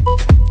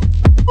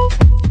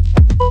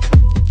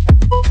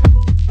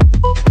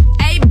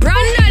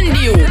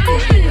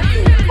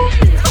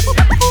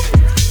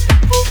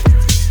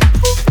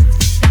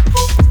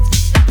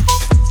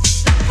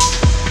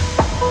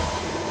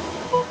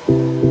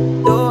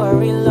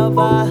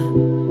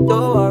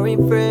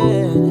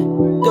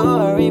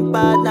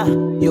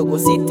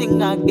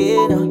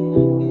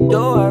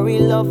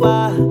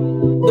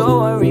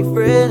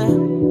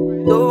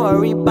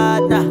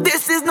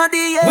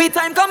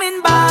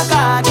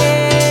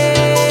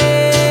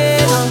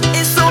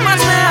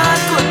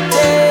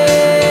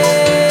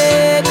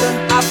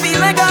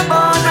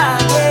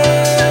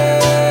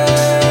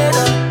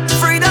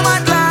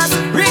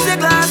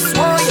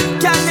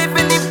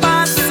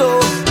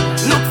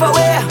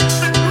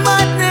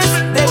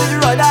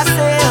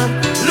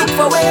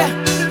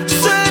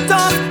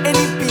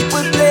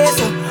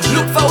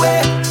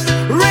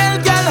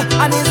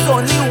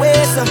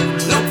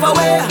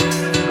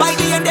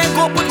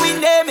 go put we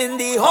name in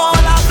the Hall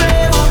of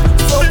Fame.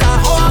 Soca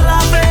Hall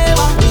of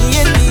Fame. We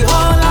in the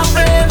Hall of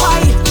Fame.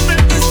 Why?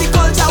 It's the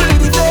culture we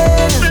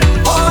defend.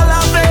 Hall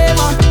of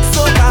Fame.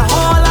 Soca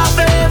Hall of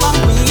Fame.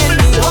 We in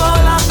the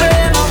Hall of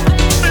Fame.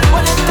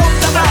 When it comes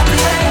to party,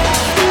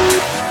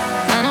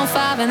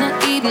 9:05 in the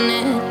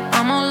evening,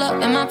 I'm all up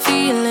in my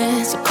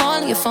feelings. So call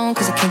your phone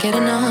 'cause I can't get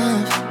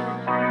enough.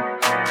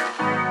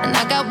 And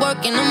I got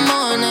work in the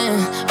morning,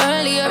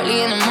 early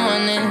in the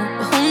morning.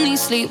 But who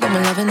needs sleep when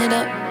we're loving it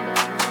up?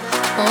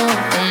 Oh,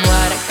 and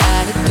what I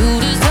gotta do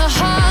this the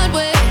hard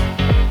way.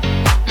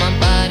 My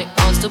body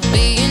wants to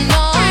be in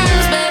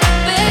arms,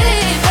 baby.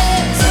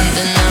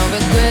 Something I'll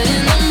regret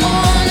in the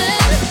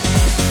morning.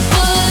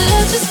 But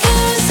I just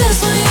can't resist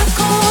when you're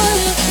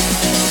calling.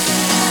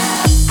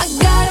 I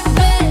got a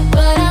bed,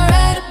 but I'd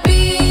rather be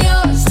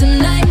yours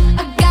tonight.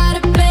 I got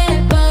a bed,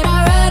 but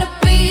I'd rather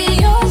be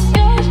yours.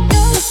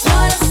 That's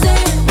what I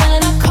said when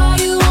I call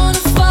you on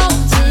the phone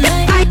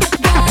tonight. I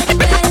got a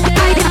bed,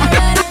 but I'd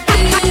rather be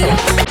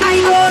yours. I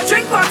go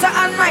drink water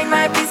and mind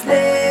my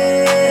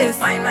business.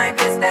 Mind my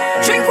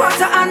business. Drink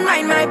water and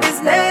mind my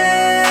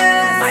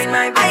business. Mind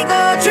my business. I go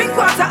drink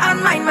water and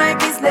mind my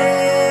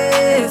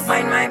business.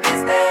 Mind my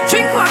business.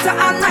 Drink water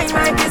and mind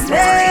my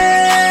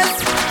business.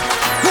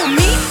 Who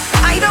me?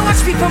 I don't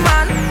watch people,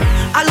 man.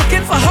 I'm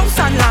looking for house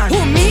and land.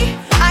 Who me?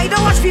 I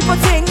don't watch people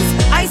things.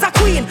 I's a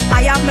queen.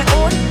 I am my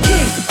own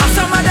king. And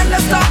some of them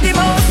that stop the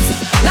most,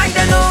 like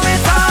they know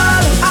it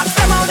all. Ask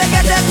them how they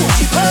get their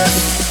Gucci purse.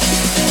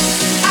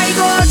 I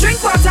go drink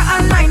water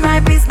and mind my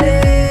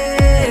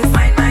business.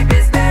 Mind my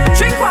business.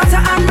 Drink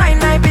water and mind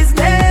my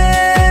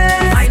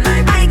business. Mind my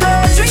business. I go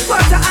drink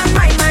water and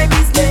mind my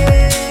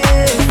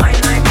business.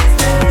 Mind my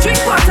business.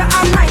 Drink water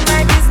and mind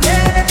my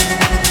business.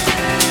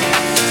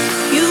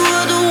 You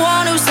were the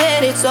one who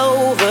said it's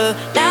over.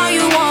 Now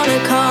you wanna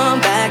come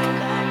back.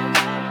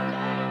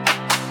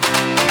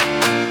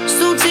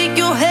 So take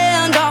your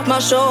hand off my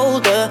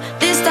shoulder.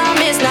 This time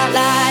it's not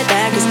like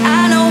that. 'Cause I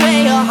know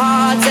where your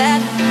heart's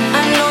at.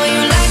 I know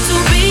you like to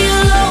be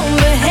alone,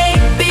 but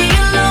hate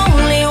being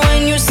lonely.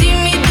 When you see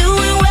me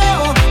doing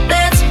well,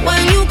 that's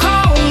when you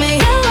call me.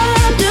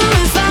 Yeah, I'm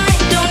doing fine,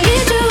 don't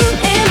need you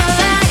in my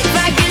life.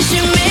 I guess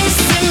you're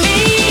missing me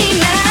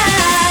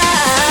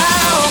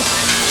now.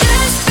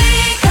 Just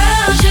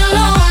because you're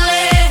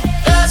lonely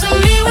doesn't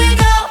mean we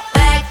go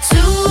back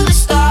to the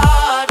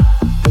start.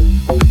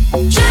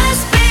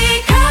 Just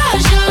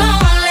because you're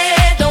lonely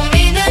don't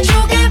mean that you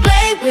can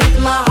play with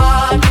my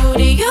heart. Who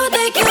do you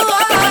think you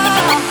are?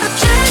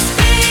 Just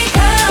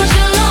because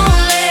you're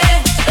lonely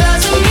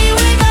doesn't mean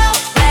we go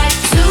back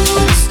to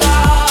the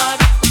start.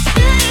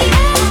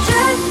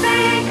 Just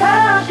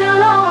because you're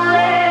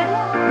lonely.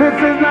 This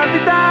is not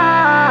the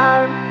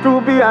time to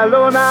be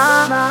alone.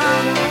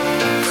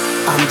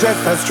 I'm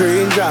just a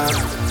stranger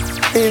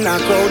in a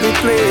crowded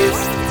place.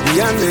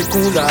 Beyond the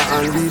cooler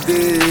and the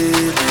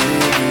day.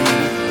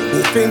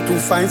 Hoping to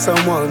find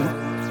someone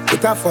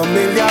with a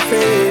familiar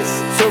face,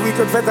 so we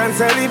could fit and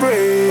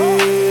celebrate.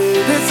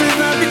 This is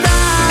not the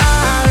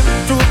time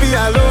to be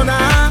alone.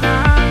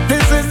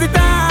 This is the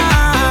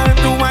time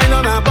to wine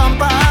on a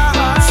bumper.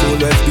 So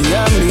let's be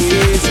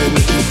amazing,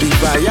 keep the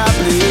fire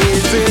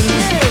blazing.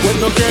 With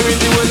no care in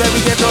the world, let me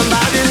get on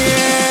bad in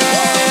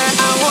here.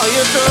 I want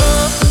you to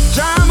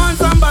jam on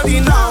somebody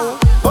now,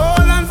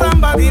 hold on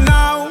somebody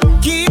now,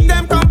 keep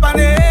them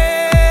company.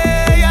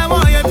 I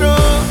want you to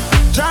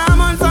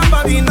jam on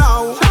somebody now,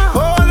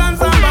 hold on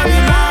somebody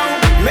now,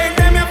 make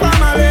them your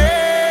family.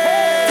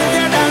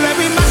 Together let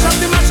me mash up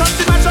the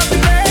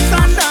place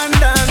and done.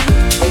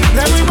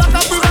 Let me rock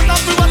up the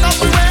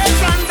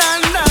waist and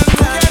done.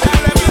 Together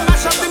let me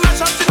mash up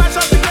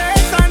the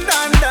place and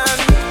done.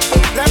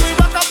 Let me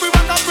rock up the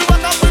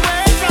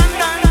waist and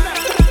done.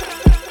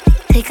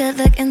 Take a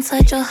look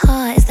inside your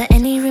heart. Is there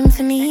any room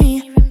for me?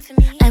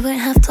 I won't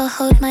have to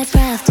hold my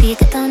breath till you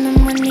get down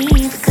on one knee.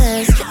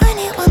 Because you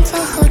only want to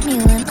hold me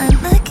when I'm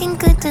looking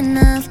good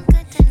enough.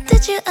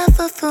 Did you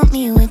ever fool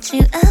me? Would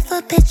you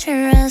ever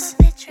picture us?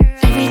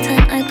 Every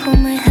time I pull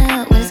my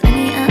hair, was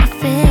only out of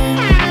fear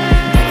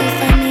that you'll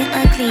find me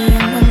ugly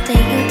and one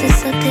day you'll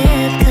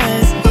disappear.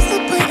 'Cause what's the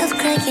point of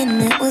crying?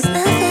 It was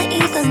never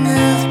even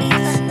enough.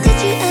 Did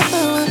you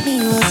ever want me?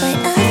 Was I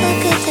ever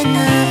good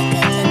enough?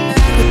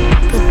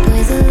 Good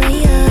boys are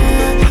liar,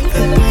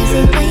 good boys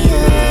are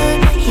liar.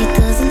 He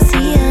doesn't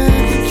see ya.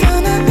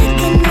 You're not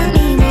looking at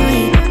me, boy.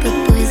 Good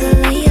boys are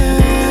liar,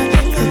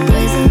 good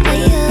boys are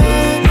liar.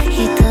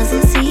 He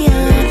doesn't see ya.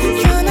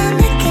 You're not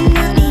looking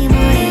at me,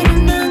 boy.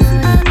 Good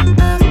enough,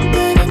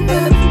 good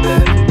enough,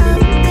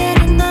 good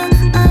enough, good enough,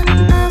 good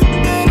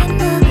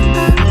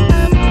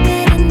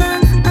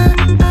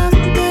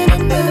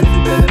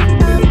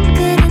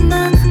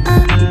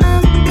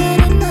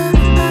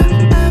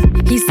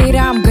enough. He say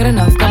that I'm good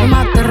enough, got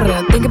my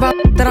think about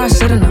that I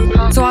shouldn't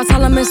have. So I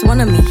tell him it's one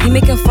of me, he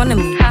making fun of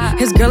me.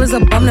 His girl is a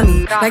bum to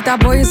me, like that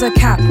boy is a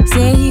cat.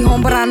 Saying he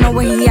home but I know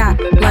where he at.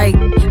 Like,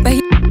 but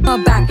he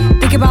her back.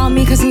 Think about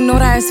me cause he know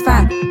that it's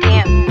fact.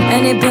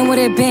 And it been what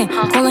it been.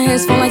 Calling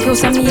his phone like he'll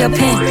send me a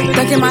pin.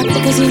 Ducking my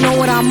click cause he know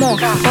what I'm on.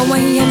 But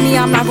when he hit me,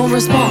 I'm not gonna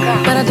respond.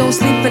 But I don't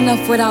sleep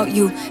enough without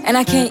you. And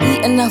I can't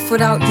eat enough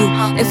without you.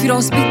 If you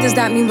don't speak, does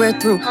that mean we're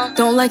through?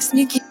 Don't like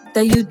sneaky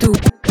that you do.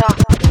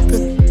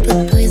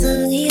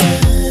 Poison me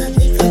up,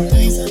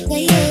 poison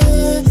me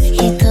up.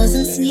 He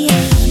doesn't see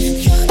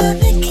it. You're not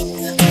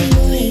making up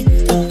for it.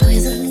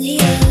 Poison me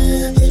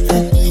up,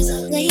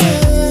 poison me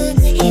up.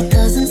 He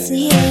doesn't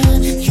see it.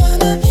 You're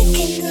not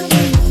making up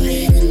for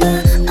it.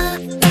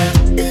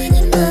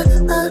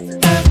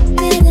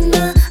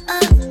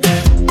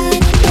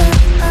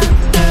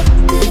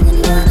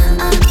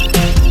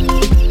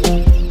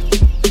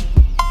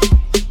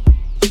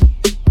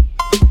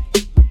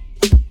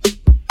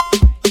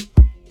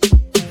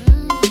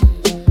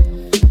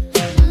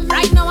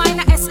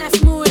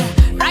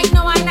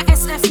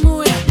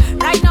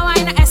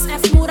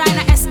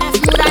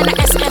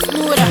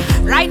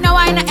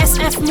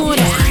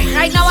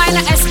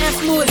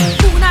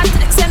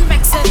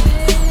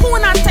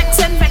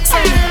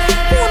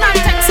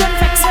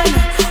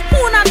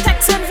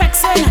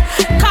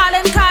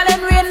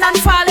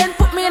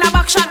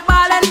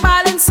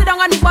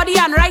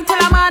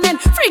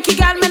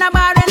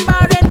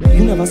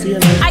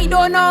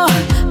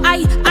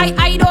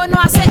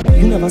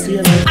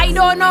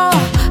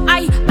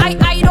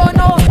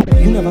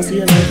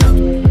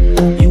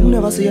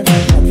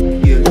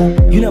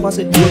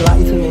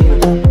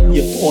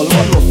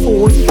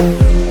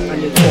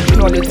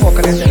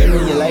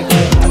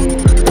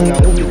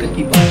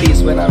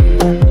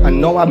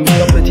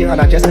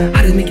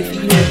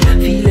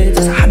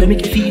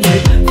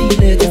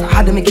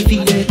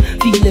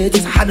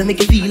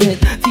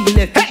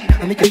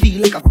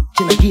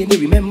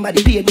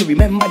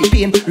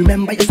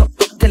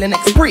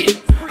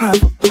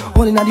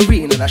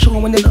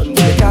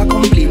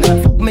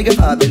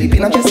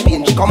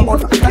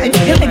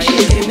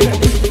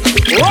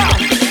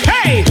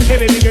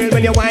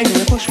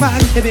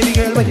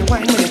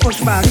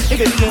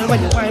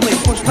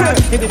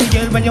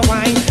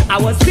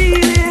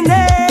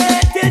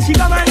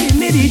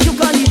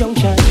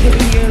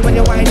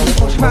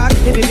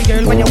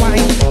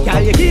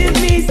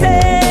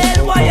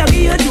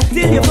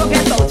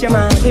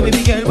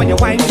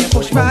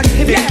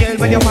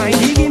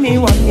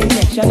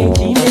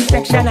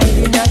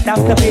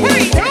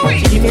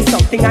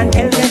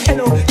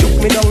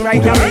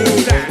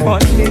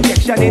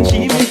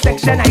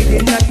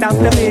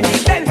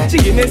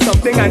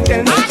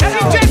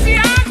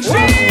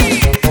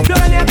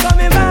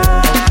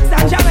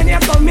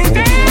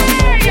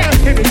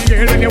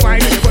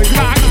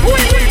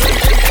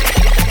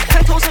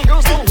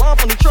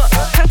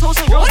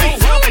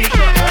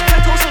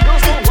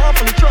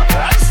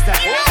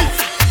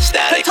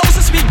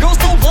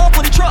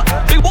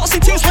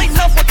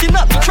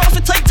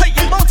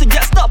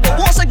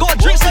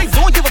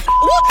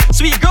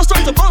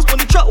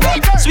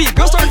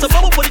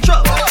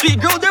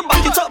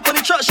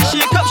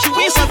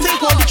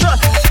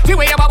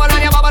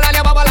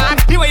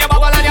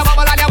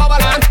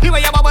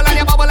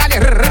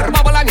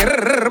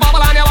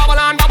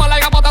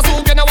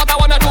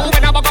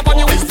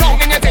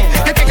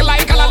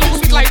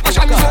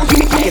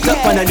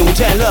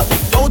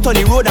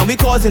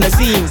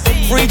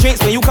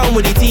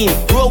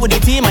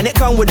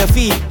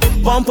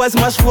 Bumpers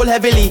must roll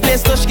heavily.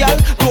 Let's touch girl,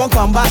 don't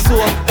come back so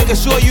I can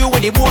show you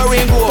where the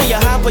boring go. Put your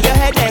hand on your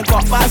head and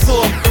cut back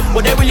so.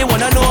 What they really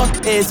wanna know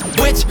is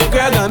which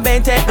girl gon'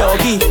 bend that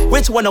doggy.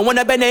 Which one I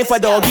wanna bend for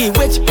doggy.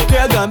 Which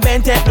girl gon'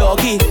 bend that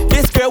doggy.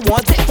 This girl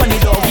want it funny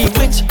doggy.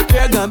 Which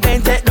girl gon'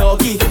 bend that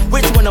doggy.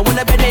 Which one I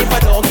wanna bend for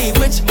doggy.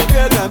 Which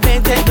girl gon'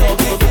 bend that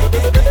doggy.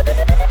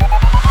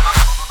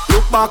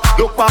 Look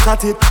back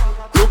at it.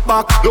 Look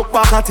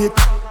back at it.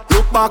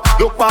 Look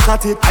back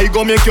at it. I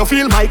go make you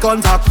feel my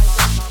contact.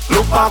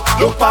 Look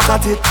back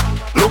at it.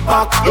 Look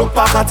back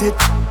at it.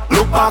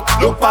 Look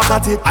back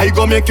at it. I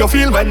go make you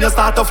feel when you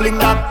start to fling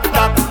that.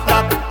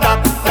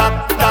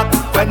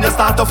 When you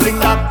start to fling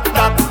that.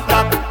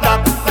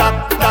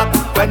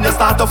 When you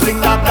start to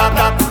fling that.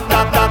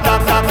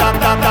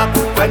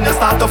 When you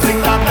start to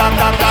fling that.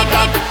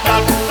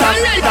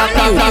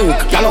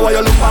 Girl, why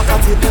you look back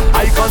at it?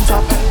 Eye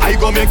contact. I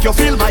go make you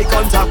feel my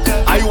contact.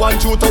 I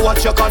want you to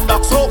watch your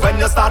conduct. So when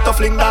you start to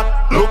fling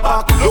that, look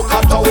back, look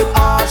at how it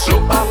arch.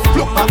 Look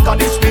back at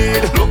the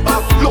speed.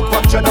 Look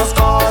what you just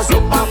cause.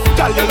 Look back,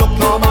 girl, you look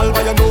normal,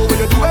 but you know what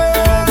you're doing.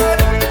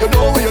 You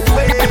know what you're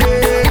doing.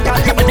 Girl,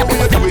 you know what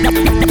you're doing.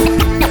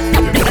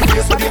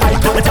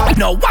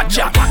 Now watch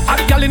ya. A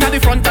girl inna the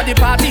front of the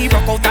party,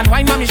 rock out and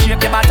wine, mommy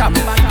shake your bottom.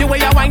 The way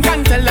you wine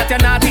can tell that you're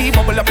naughty.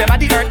 Bubble up your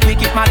body,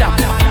 earthquake it, madam.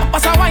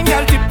 Us a wine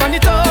girl tip on the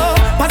toe,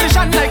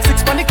 position like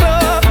 6 on the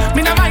club.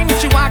 Me no mind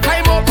if she want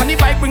climb up on the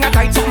bike, bring a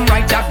tight something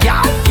right up, yeah.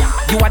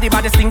 You are the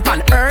baddest thing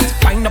on earth.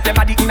 Wind up your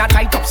body in a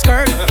tight up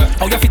skirt.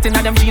 How you fit in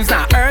them jeans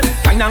now earth?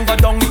 Wine and go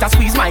down with a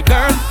squeeze, my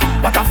girl.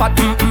 What a fat,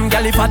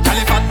 galley fat,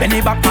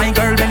 Benny back, my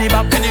girl, Benny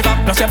back.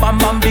 Plus your bam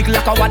bam big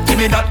like a what? Give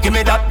me that.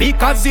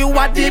 Because you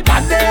are the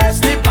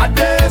baddest. Put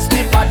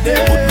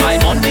my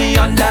money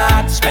on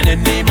that,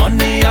 spending the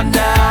money on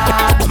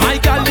that. My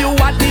girl, you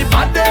are the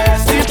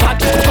baddest. Put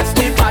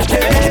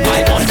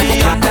my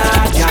money on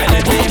that,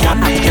 spending the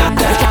money on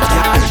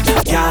that.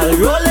 Girl,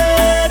 roll it.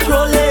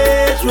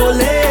 Girl,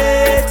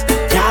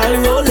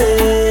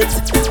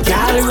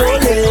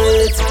 roll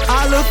it.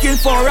 I'm looking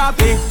for a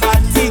big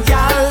party,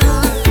 girl.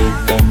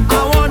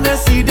 I wanna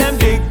see them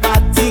big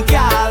party,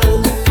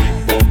 girl.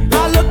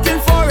 I'm looking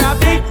for a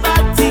big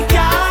party,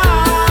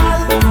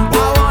 girl.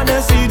 I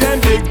wanna see them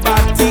big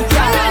party,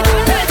 girl.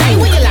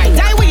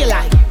 Die where you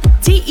like.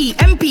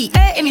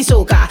 T-E-M-P-A in the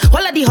soca.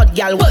 All of the hot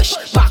gal push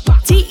back.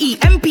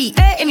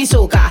 T-E-M-P-A in the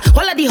soca.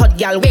 All of the hot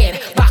gal wear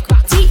back.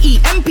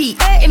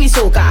 T-E-M-P-A in the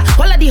soca.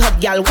 All of the hot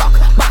gal walk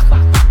back.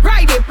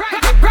 Ride it.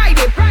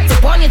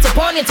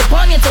 Tip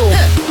on your toe.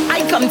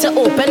 I come to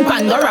open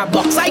Pandora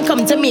box. I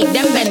come to make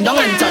them bend down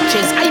and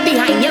touches. I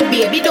behind you,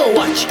 baby, don't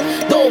watch.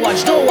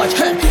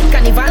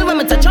 Carnival when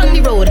me touch on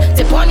the road.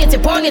 Tip on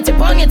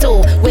your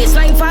toe.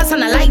 Waistline fast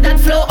and I like that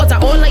flow. Out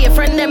of all of your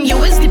friend them,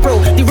 you is the pro.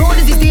 The road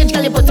is the stage,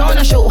 girl, you put on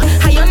a show.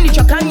 High on the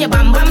truck and your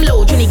bam bam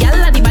low. Trini gal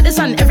at the baddest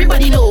and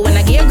everybody know. When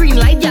I get a green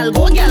light, gal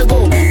go.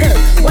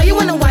 Why you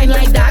wanna whine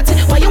like that?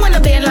 Why you wanna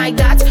bend like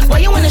that? Why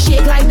you wanna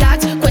shake like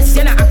that?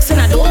 Question I ask and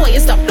I don't. Why you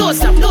stop? Don't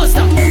stop.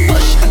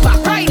 Push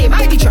back, ride it,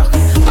 buy the truck,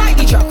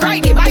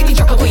 ride it, buy the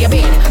truck, go your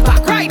bed.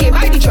 Back, ride it,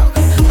 buy the truck,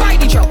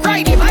 ride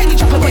it, buy the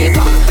truck, go your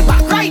car.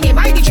 Back, ride it,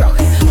 buy the truck,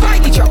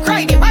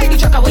 ride it, buy the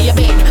truck, go your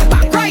bed.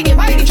 Back, ride it,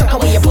 buy the truck,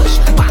 go your push.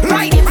 Back,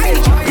 ride it, buy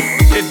the truck.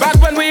 It's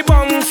back when we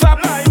bounce up,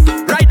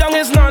 right down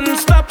is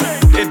non-stop.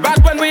 It's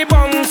back when we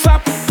bounce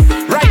up,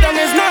 right down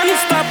is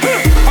non-stop.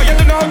 Oh, you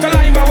don't know how to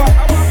lime our,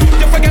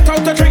 you forget how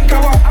to drink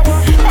our.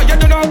 Oh, you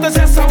don't know how to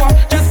zest our,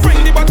 just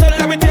bring the bottle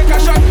and we take a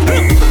shot.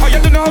 Oh, you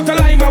don't know how to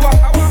lime our,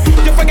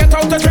 you forget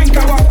how to drink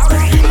our.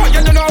 Oh,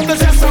 you don't know how to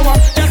zest our,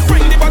 just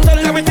bring the bottle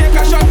and we take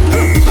a shot.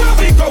 Where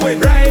we going,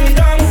 right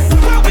down?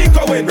 Where we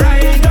going,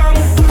 right down?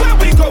 Where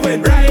we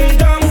going, right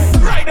down?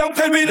 Right down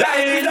till we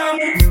lie down.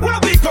 Where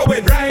we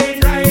going, right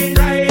down?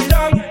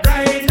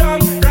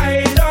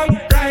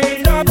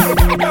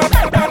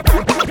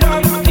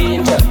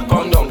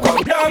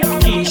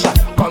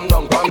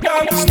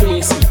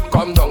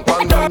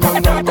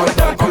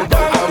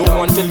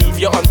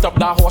 Up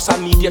that horse, I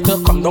need you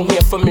to come down here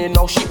for me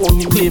now. She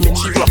only claiming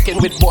she rocking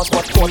with boss,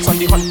 but thoughts on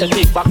the hunt to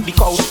take back the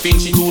cow. She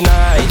thinks she too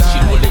nice. She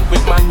don't link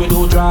with man with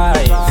no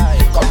drive.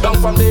 Come down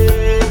from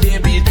there,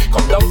 baby.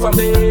 Come down from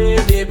there,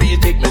 baby.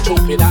 Take me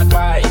through with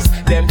advice.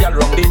 Them girl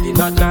wrong, they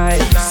did not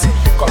nice.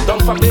 Come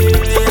down from there,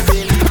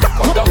 baby.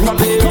 Come down from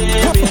there,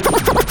 baby.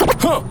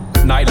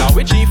 Nyla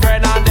with she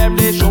friend and them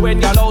they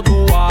showing y'all how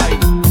to wine.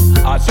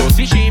 And so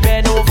see she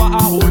bend over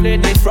and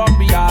holding it from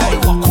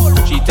behind.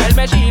 She tell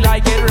me she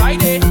like it right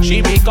there.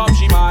 She make up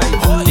she mind.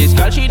 This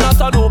girl she not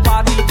a no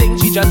party thing.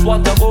 She just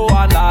want to go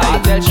online. I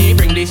tell she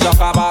bring the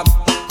sucker back.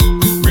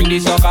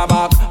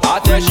 I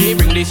tell she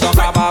bring the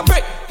sucker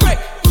back.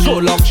 So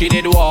long she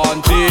did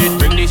want it.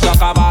 Bring the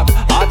sucker back.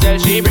 I tell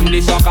she bring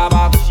the sucker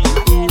back.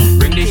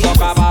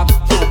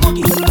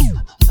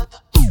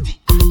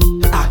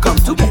 I come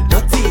to get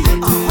dirty.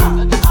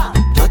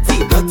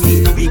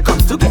 We come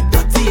to get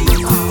dirty.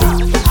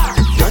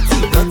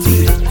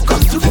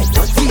 Come to get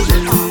dirty.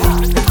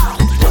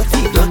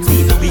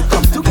 We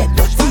come to get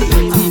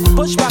dirty.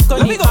 Push back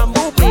on the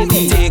bamboo,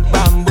 baby. Take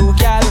bamboo,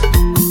 gal.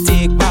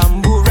 Take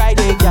bamboo, ride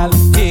it, gal.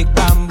 Take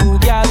bamboo,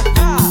 gal.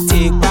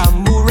 Take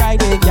bamboo,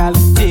 ride it, gal.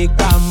 Take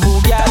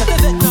bamboo, gal.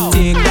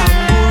 Take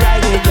bamboo,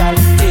 ride it, gal.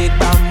 Take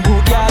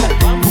bamboo, gal.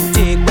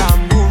 Take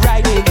bamboo,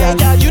 ride it, gal. Hey,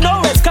 gal, you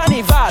know it's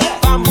carnival.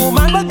 Bamboo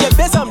man, but give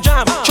me some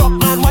jam. Truck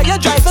man, why you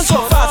driving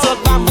so fast?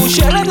 Look, bamboo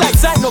sharing like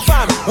side no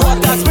fam.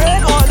 Water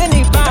spraying all in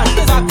the van.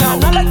 I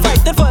kinda like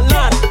fighting for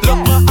land. Look,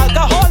 my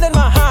alcohol in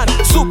my hand.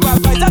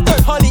 Supervisor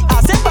turn holly,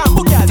 I say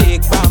bamboo, gal.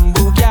 Take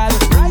bamboo, gal.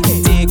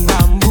 Take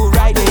bamboo,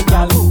 ride it,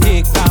 gal.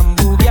 Take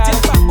bamboo, gal.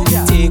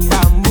 Take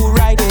bamboo,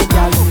 ride it,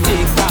 gal.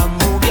 Take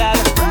bamboo, gal.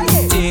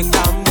 Take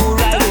bamboo,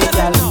 ride it,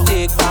 gal.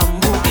 Take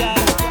bamboo, gal.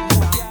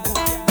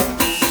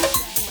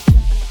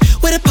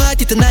 Where the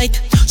party tonight?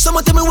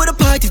 Someone tell me where the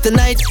party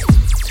tonight.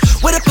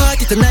 Where the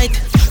party tonight?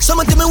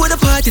 Someone tell me where the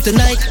party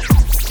tonight.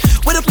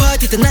 Where the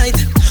party tonight?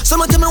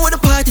 Someone tell me where the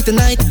party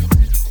tonight.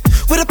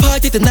 Where the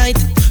party tonight?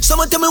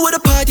 Someone tell me where the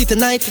party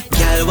tonight.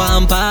 Girl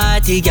want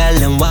party, girl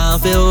them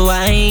want feel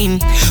wine.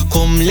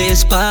 Come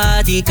let's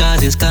party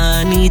cause it's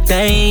carny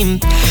time.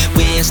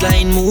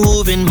 Waistline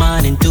moving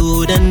morning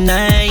to the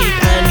night.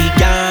 And the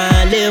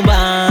girl them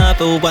want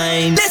for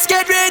wine. Let's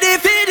get ready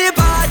for the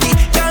party.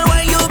 Girl,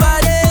 why you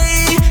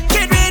body?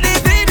 Get ready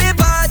for the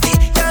party.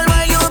 Girl,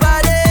 why you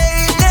body?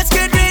 Let's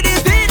get ready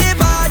for the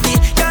party.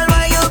 Girl,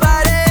 why you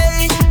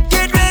body?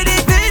 Get ready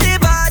for the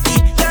party.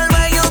 Girl,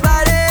 why you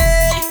body?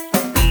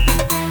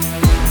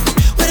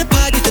 Where the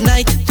party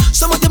tonight?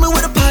 Someone tell me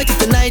where the party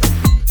tonight.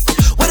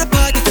 Where the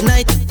party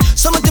tonight?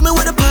 Someone tell me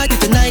where the party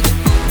tonight.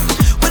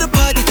 Where the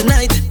party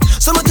tonight?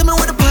 Someone tell me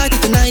where the party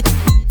tonight.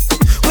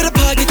 Where the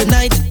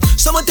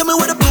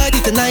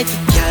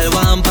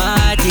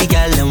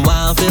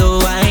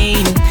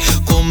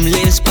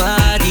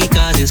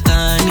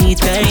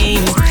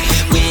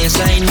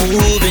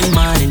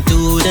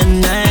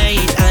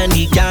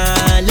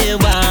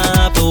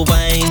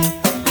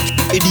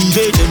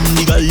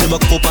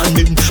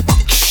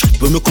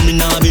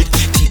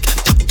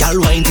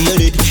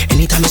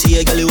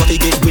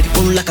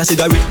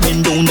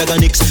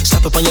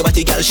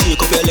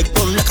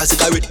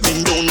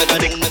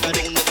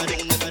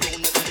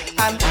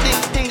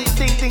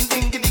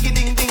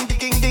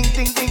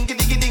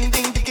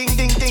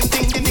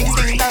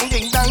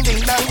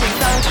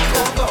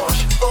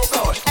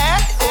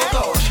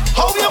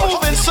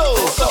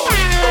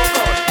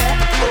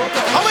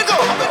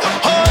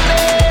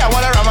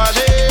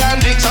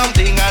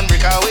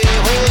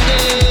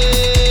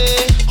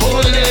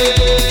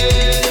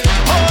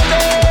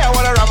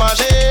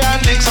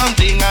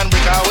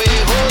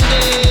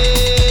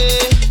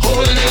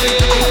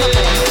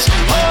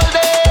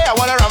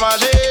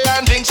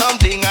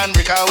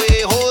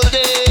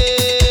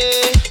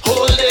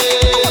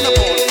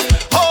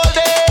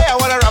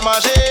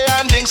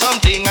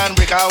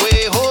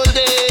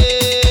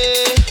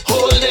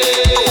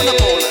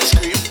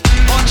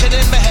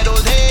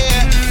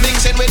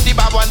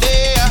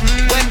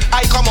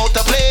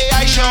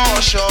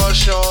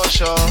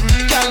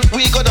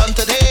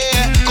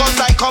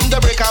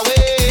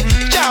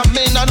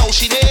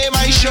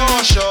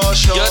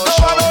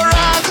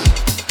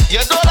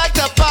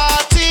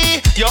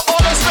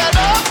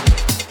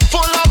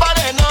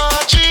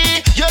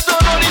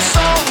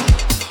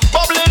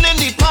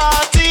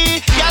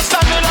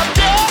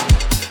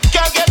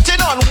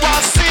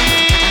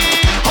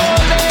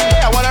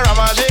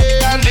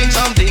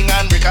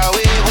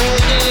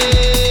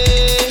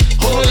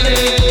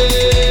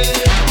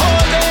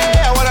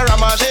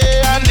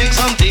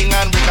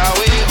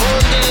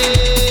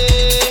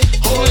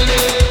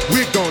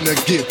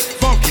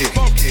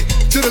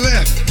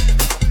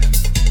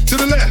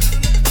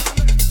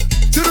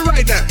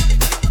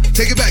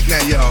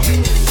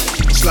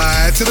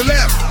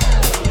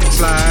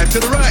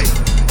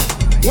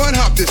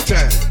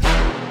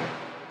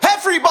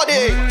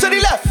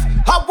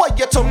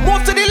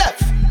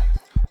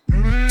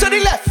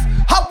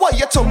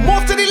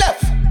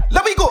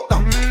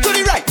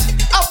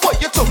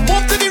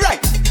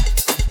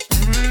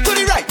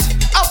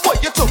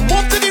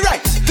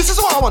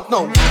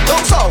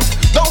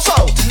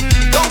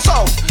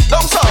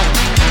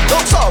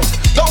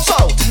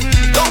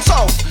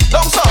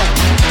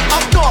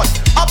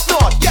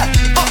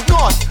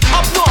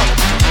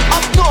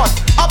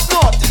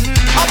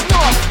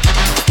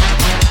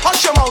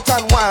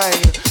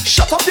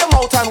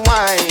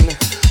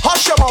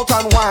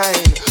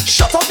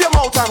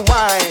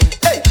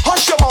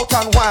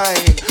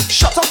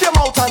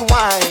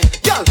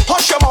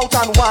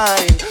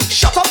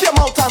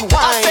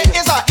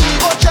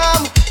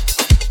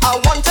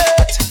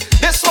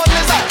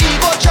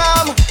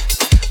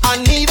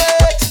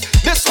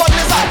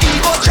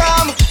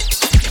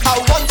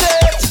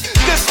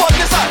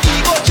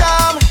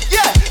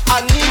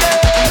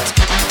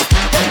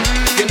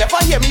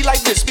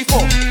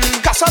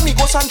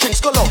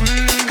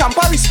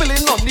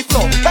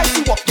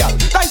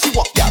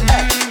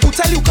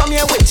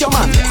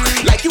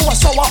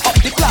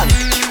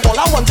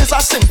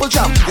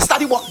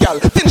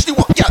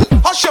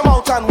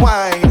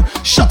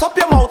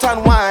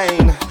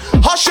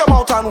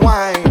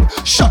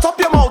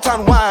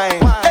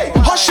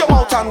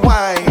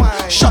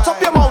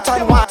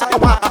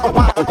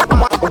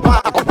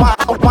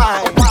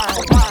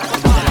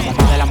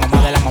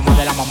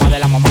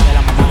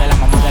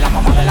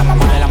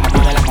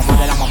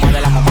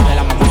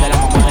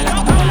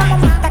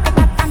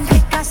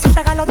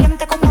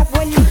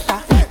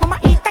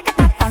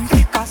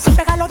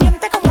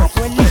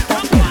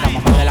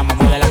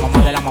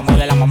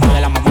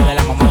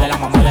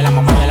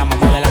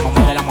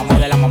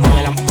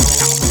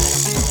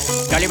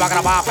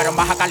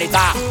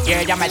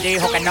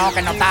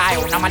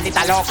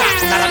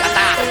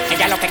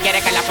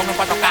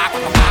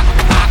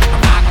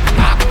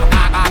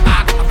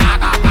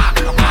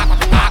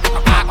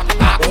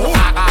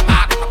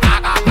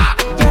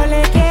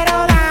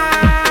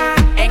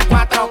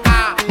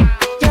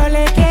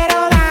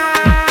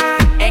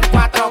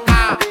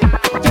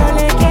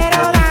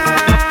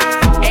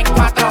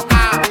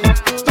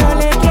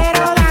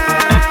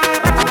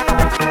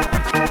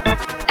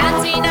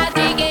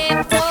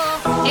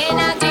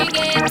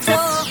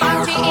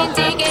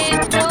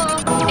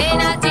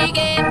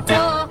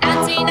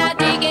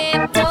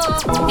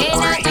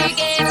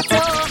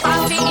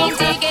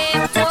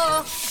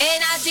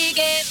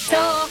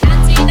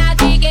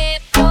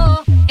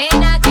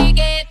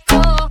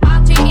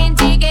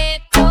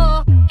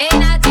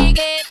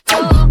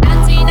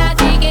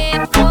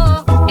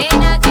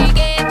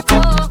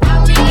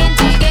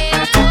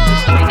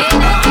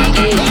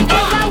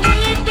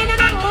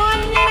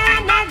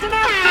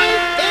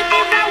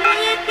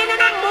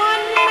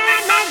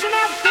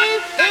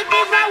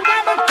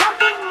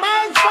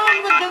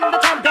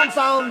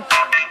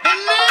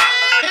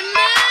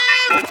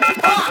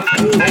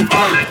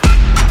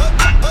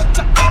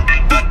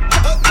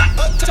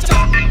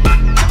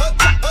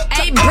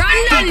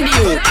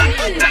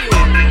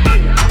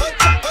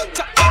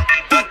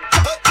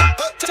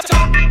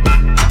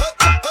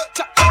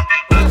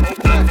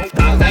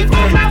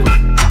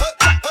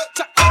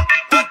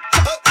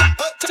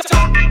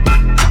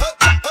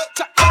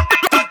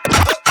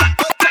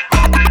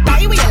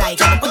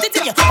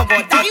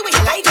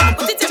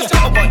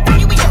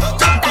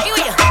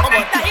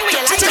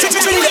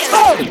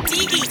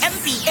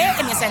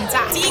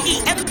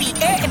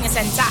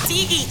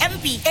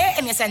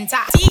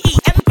center.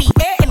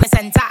 T-E-M-P-A in the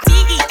center.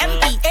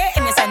 T-E-M-P-A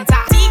in the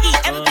center.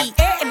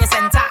 T-E-M-P-A in the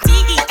center.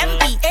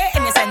 T-E-M-P-A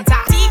in the center.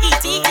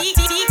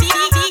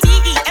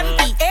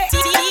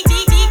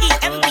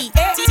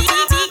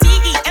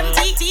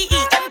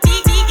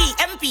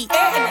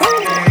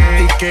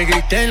 Que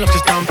griten los que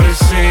están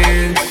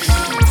presentes.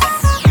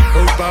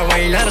 Hoy pa'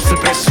 bailar hasta el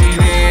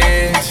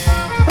presidente.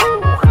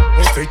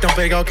 Estoy tan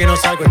pegado que no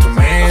salgo de tu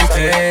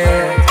mente.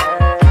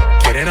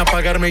 Quieren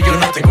apagarme y yo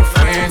no tengo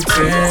frente.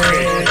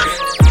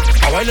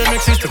 A bailar no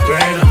existe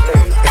pena.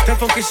 Este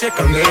funky se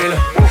candela.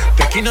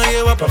 De aquí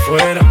nadie va pa'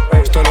 afuera.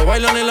 Esto lo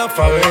bailan en la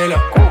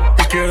favela.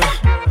 Izquierda,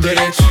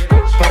 derecha,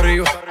 pa'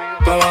 arriba,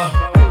 pa' abajo.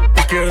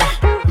 Izquierda,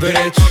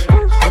 derecha,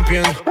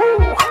 rompiendo.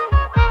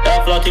 É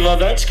a flauta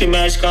envolvente que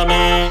mexe com a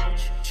mente.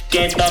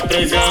 Quem tá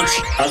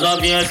presente, as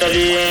novinhas tá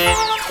ali, hein?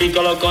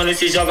 Fica loucona e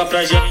se joga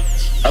pra gente.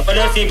 Eu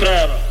falei assim pra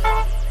ela.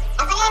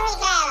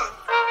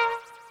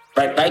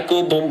 Vai com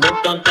o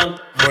bumbum tam tam.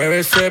 Mueve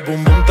ese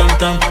bum bum tam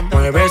tam.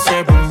 Mueve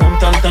ese bum bum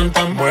tam tam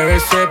tam. Mueve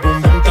ese bum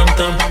bum tam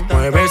tam.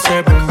 Mueve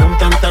ese bum bum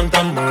tam tam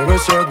tam. Mueve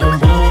ese bum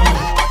bum.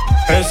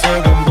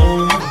 Ese bum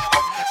bum.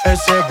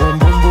 Ese bum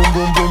bum bum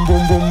bum bum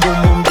bum bum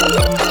bum bum.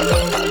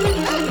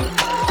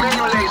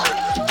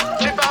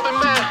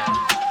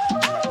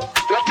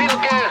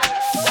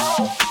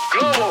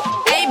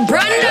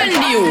 Brandon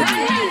New.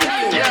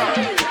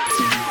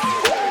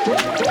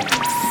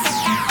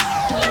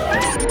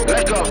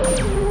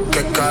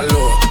 Qué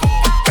calor,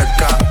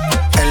 acá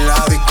en la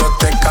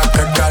discoteca,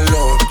 qué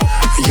calor.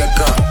 Y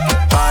acá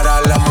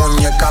para la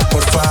muñeca,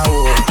 por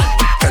favor.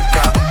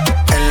 Acá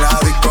en la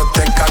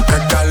discoteca, qué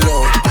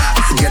calor.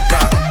 Y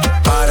acá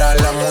para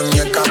la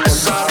muñeca, por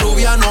favor. Esa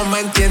rubia no me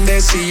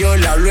entiende si yo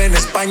le hablo en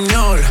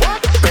español,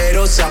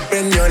 pero se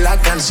aprendió la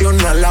canción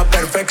a la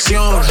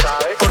perfección.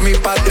 Por mi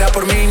patria,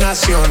 por mi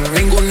nación,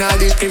 ninguna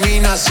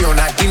discriminación.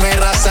 Aquí no hay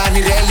raza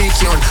ni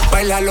religión,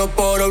 bailalo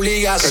por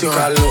obligación. Qué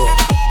calor,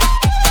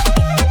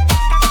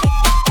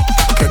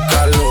 qué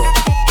calor,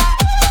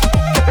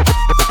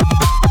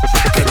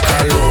 qué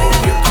calor.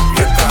 Y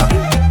acá,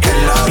 en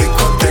la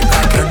discoteca,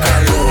 qué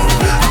calor.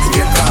 Y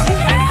acá.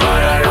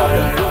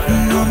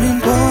 No me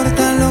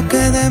importa lo que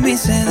de mí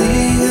se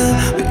diga,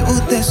 vive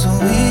usted su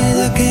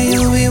vida, que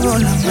yo vivo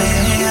la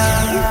mía.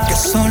 Que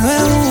solo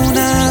es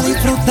una,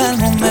 disfruta el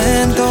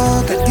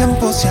momento, que el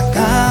tiempo se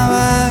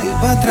acaba y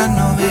para atrás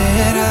no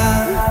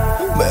verá.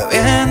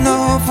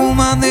 Bebiendo,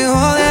 fumando y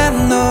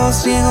jodiendo,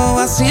 sigo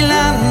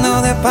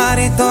vacilando de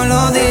party todos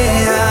los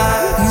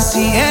días. Y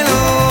síguelo.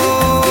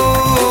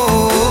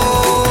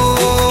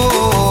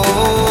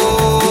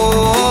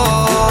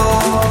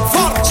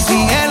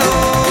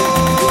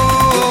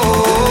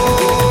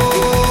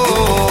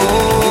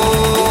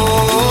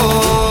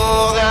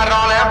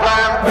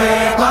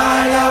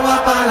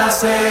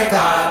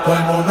 Seca, todo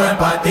el mundo en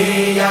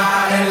patilla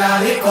en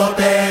la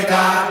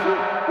discoteca.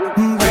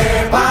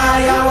 Pepa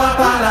y agua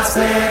para la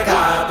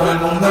seca, todo el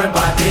mundo en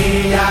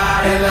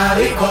patilla en la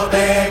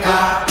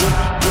discoteca.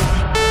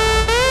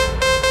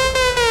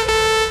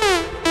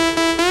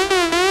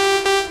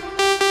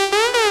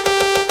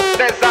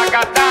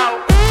 Desacatao.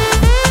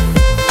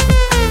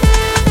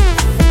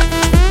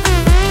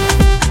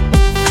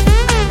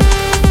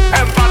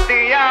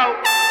 Empatillao.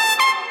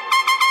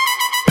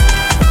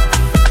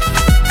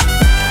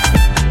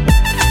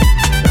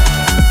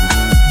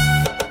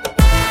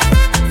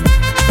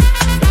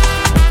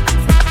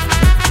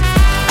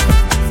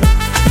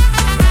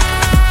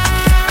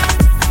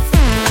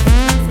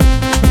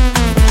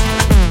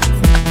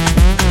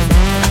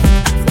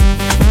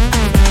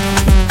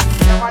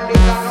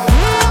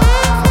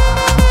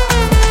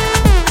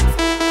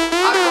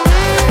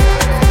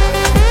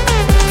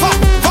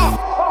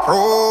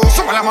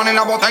 Y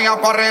la botella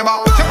para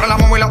arriba, siempre la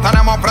móvil la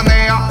tenemos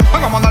prendida.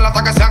 Vengo a mandarla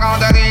hasta que se haga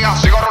de día.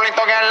 Sigo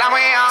rulito que es la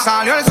mía.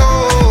 Salió el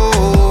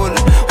sol,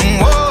 un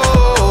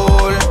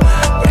gol.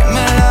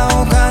 Prime la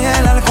boca y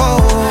el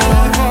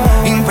alcohol.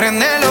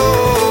 Impréndelo,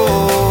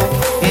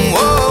 un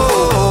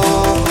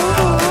gol.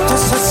 Esto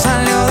se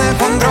salió de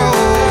control.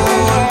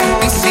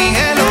 Y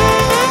síguelo.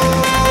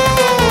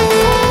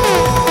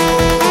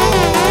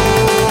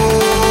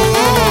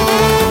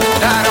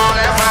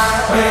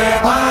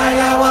 Pepa y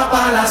agua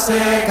para la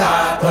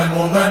seca, todo el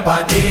mundo en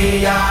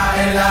patilla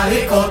en la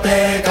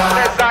discoteca.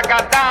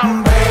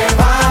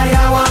 Pepa y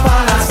agua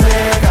para la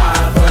seca,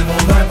 todo el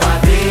mundo en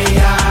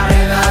patilla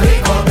en la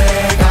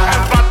discoteca.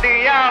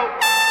 Empatillao.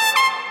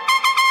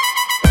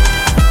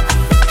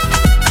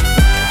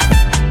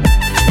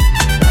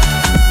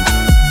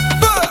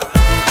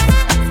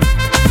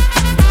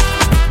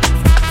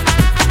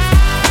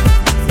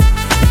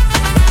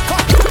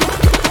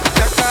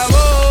 Se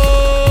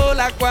acabó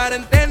la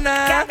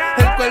cuarentena,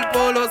 el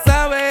cuerpo lo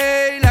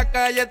sabe y la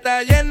calle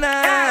está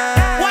llena.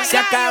 Se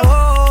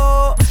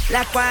acabó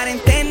la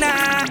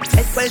cuarentena,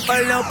 el cuerpo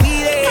lo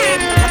pide,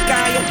 la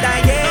calle está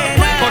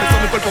llena. Por eso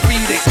mi cuerpo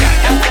pide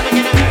calle, hasta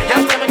mañana, calle,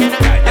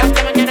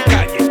 hasta mañana,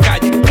 calle,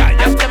 calle,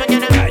 calle, hasta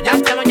mañana, calle,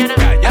 hasta mañana,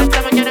 calle,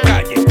 hasta mañana,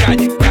 calle,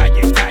 calle,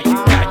 calle, calle,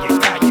 calle,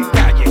 calle,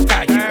 calle,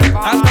 calle,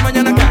 hasta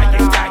mañana, calle,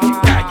 calle,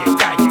 calle,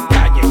 calle,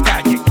 calle,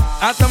 calle,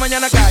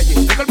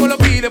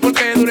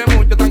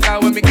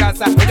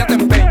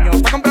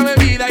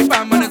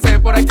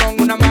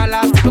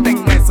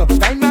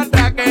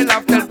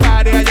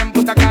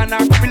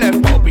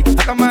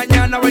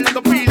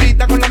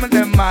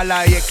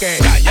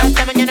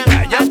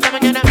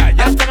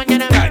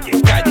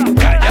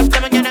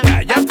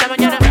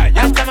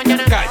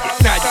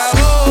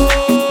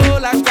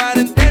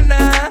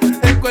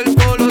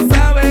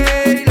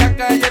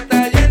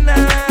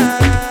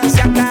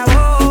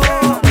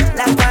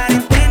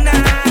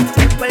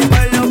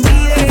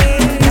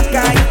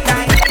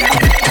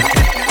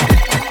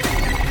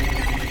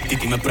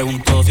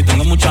 preguntó si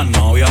tengo muchas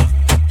novias.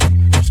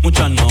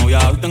 Muchas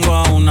novias, hoy tengo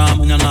a una,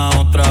 mañana a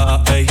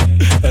otra, ey.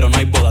 Pero no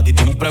hay boda,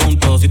 Titi me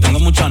preguntó si tengo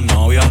muchas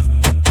novias.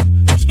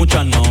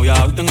 Muchas novias,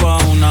 hoy tengo a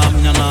una,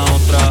 mañana a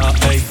otra,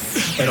 ey.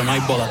 Pero no hay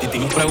boda, Titi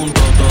me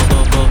preguntó,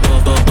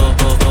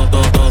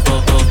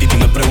 Titi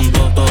me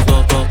preguntó,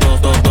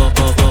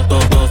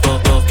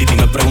 Titi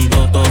me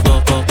preguntó,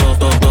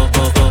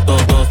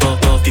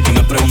 Titi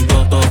me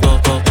preguntó,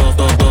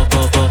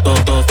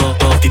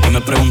 Titi me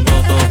preguntó,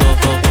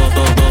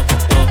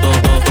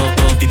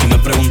 Titi me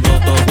preguntó,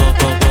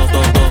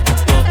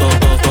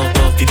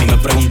 Titi me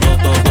preguntó,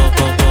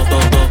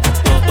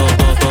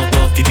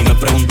 Titi me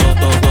preguntó,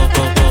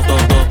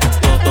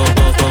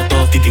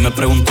 Titi me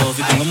preguntó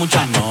si tengo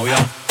muchas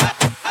novias.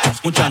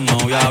 Muchas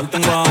novias, hoy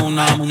tengo a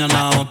una,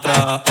 mañana a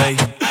otra, ey.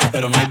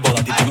 Pero no hay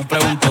boda, Titi me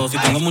preguntó si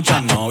tengo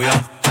muchas novias.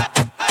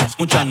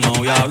 Muchas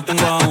novias, hoy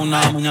tengo a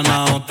una,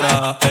 mañana a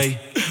otra, ey.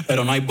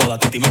 Pero no hay boda,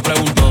 Titi me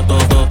preguntó,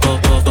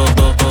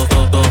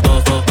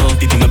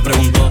 Titi me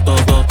preguntó,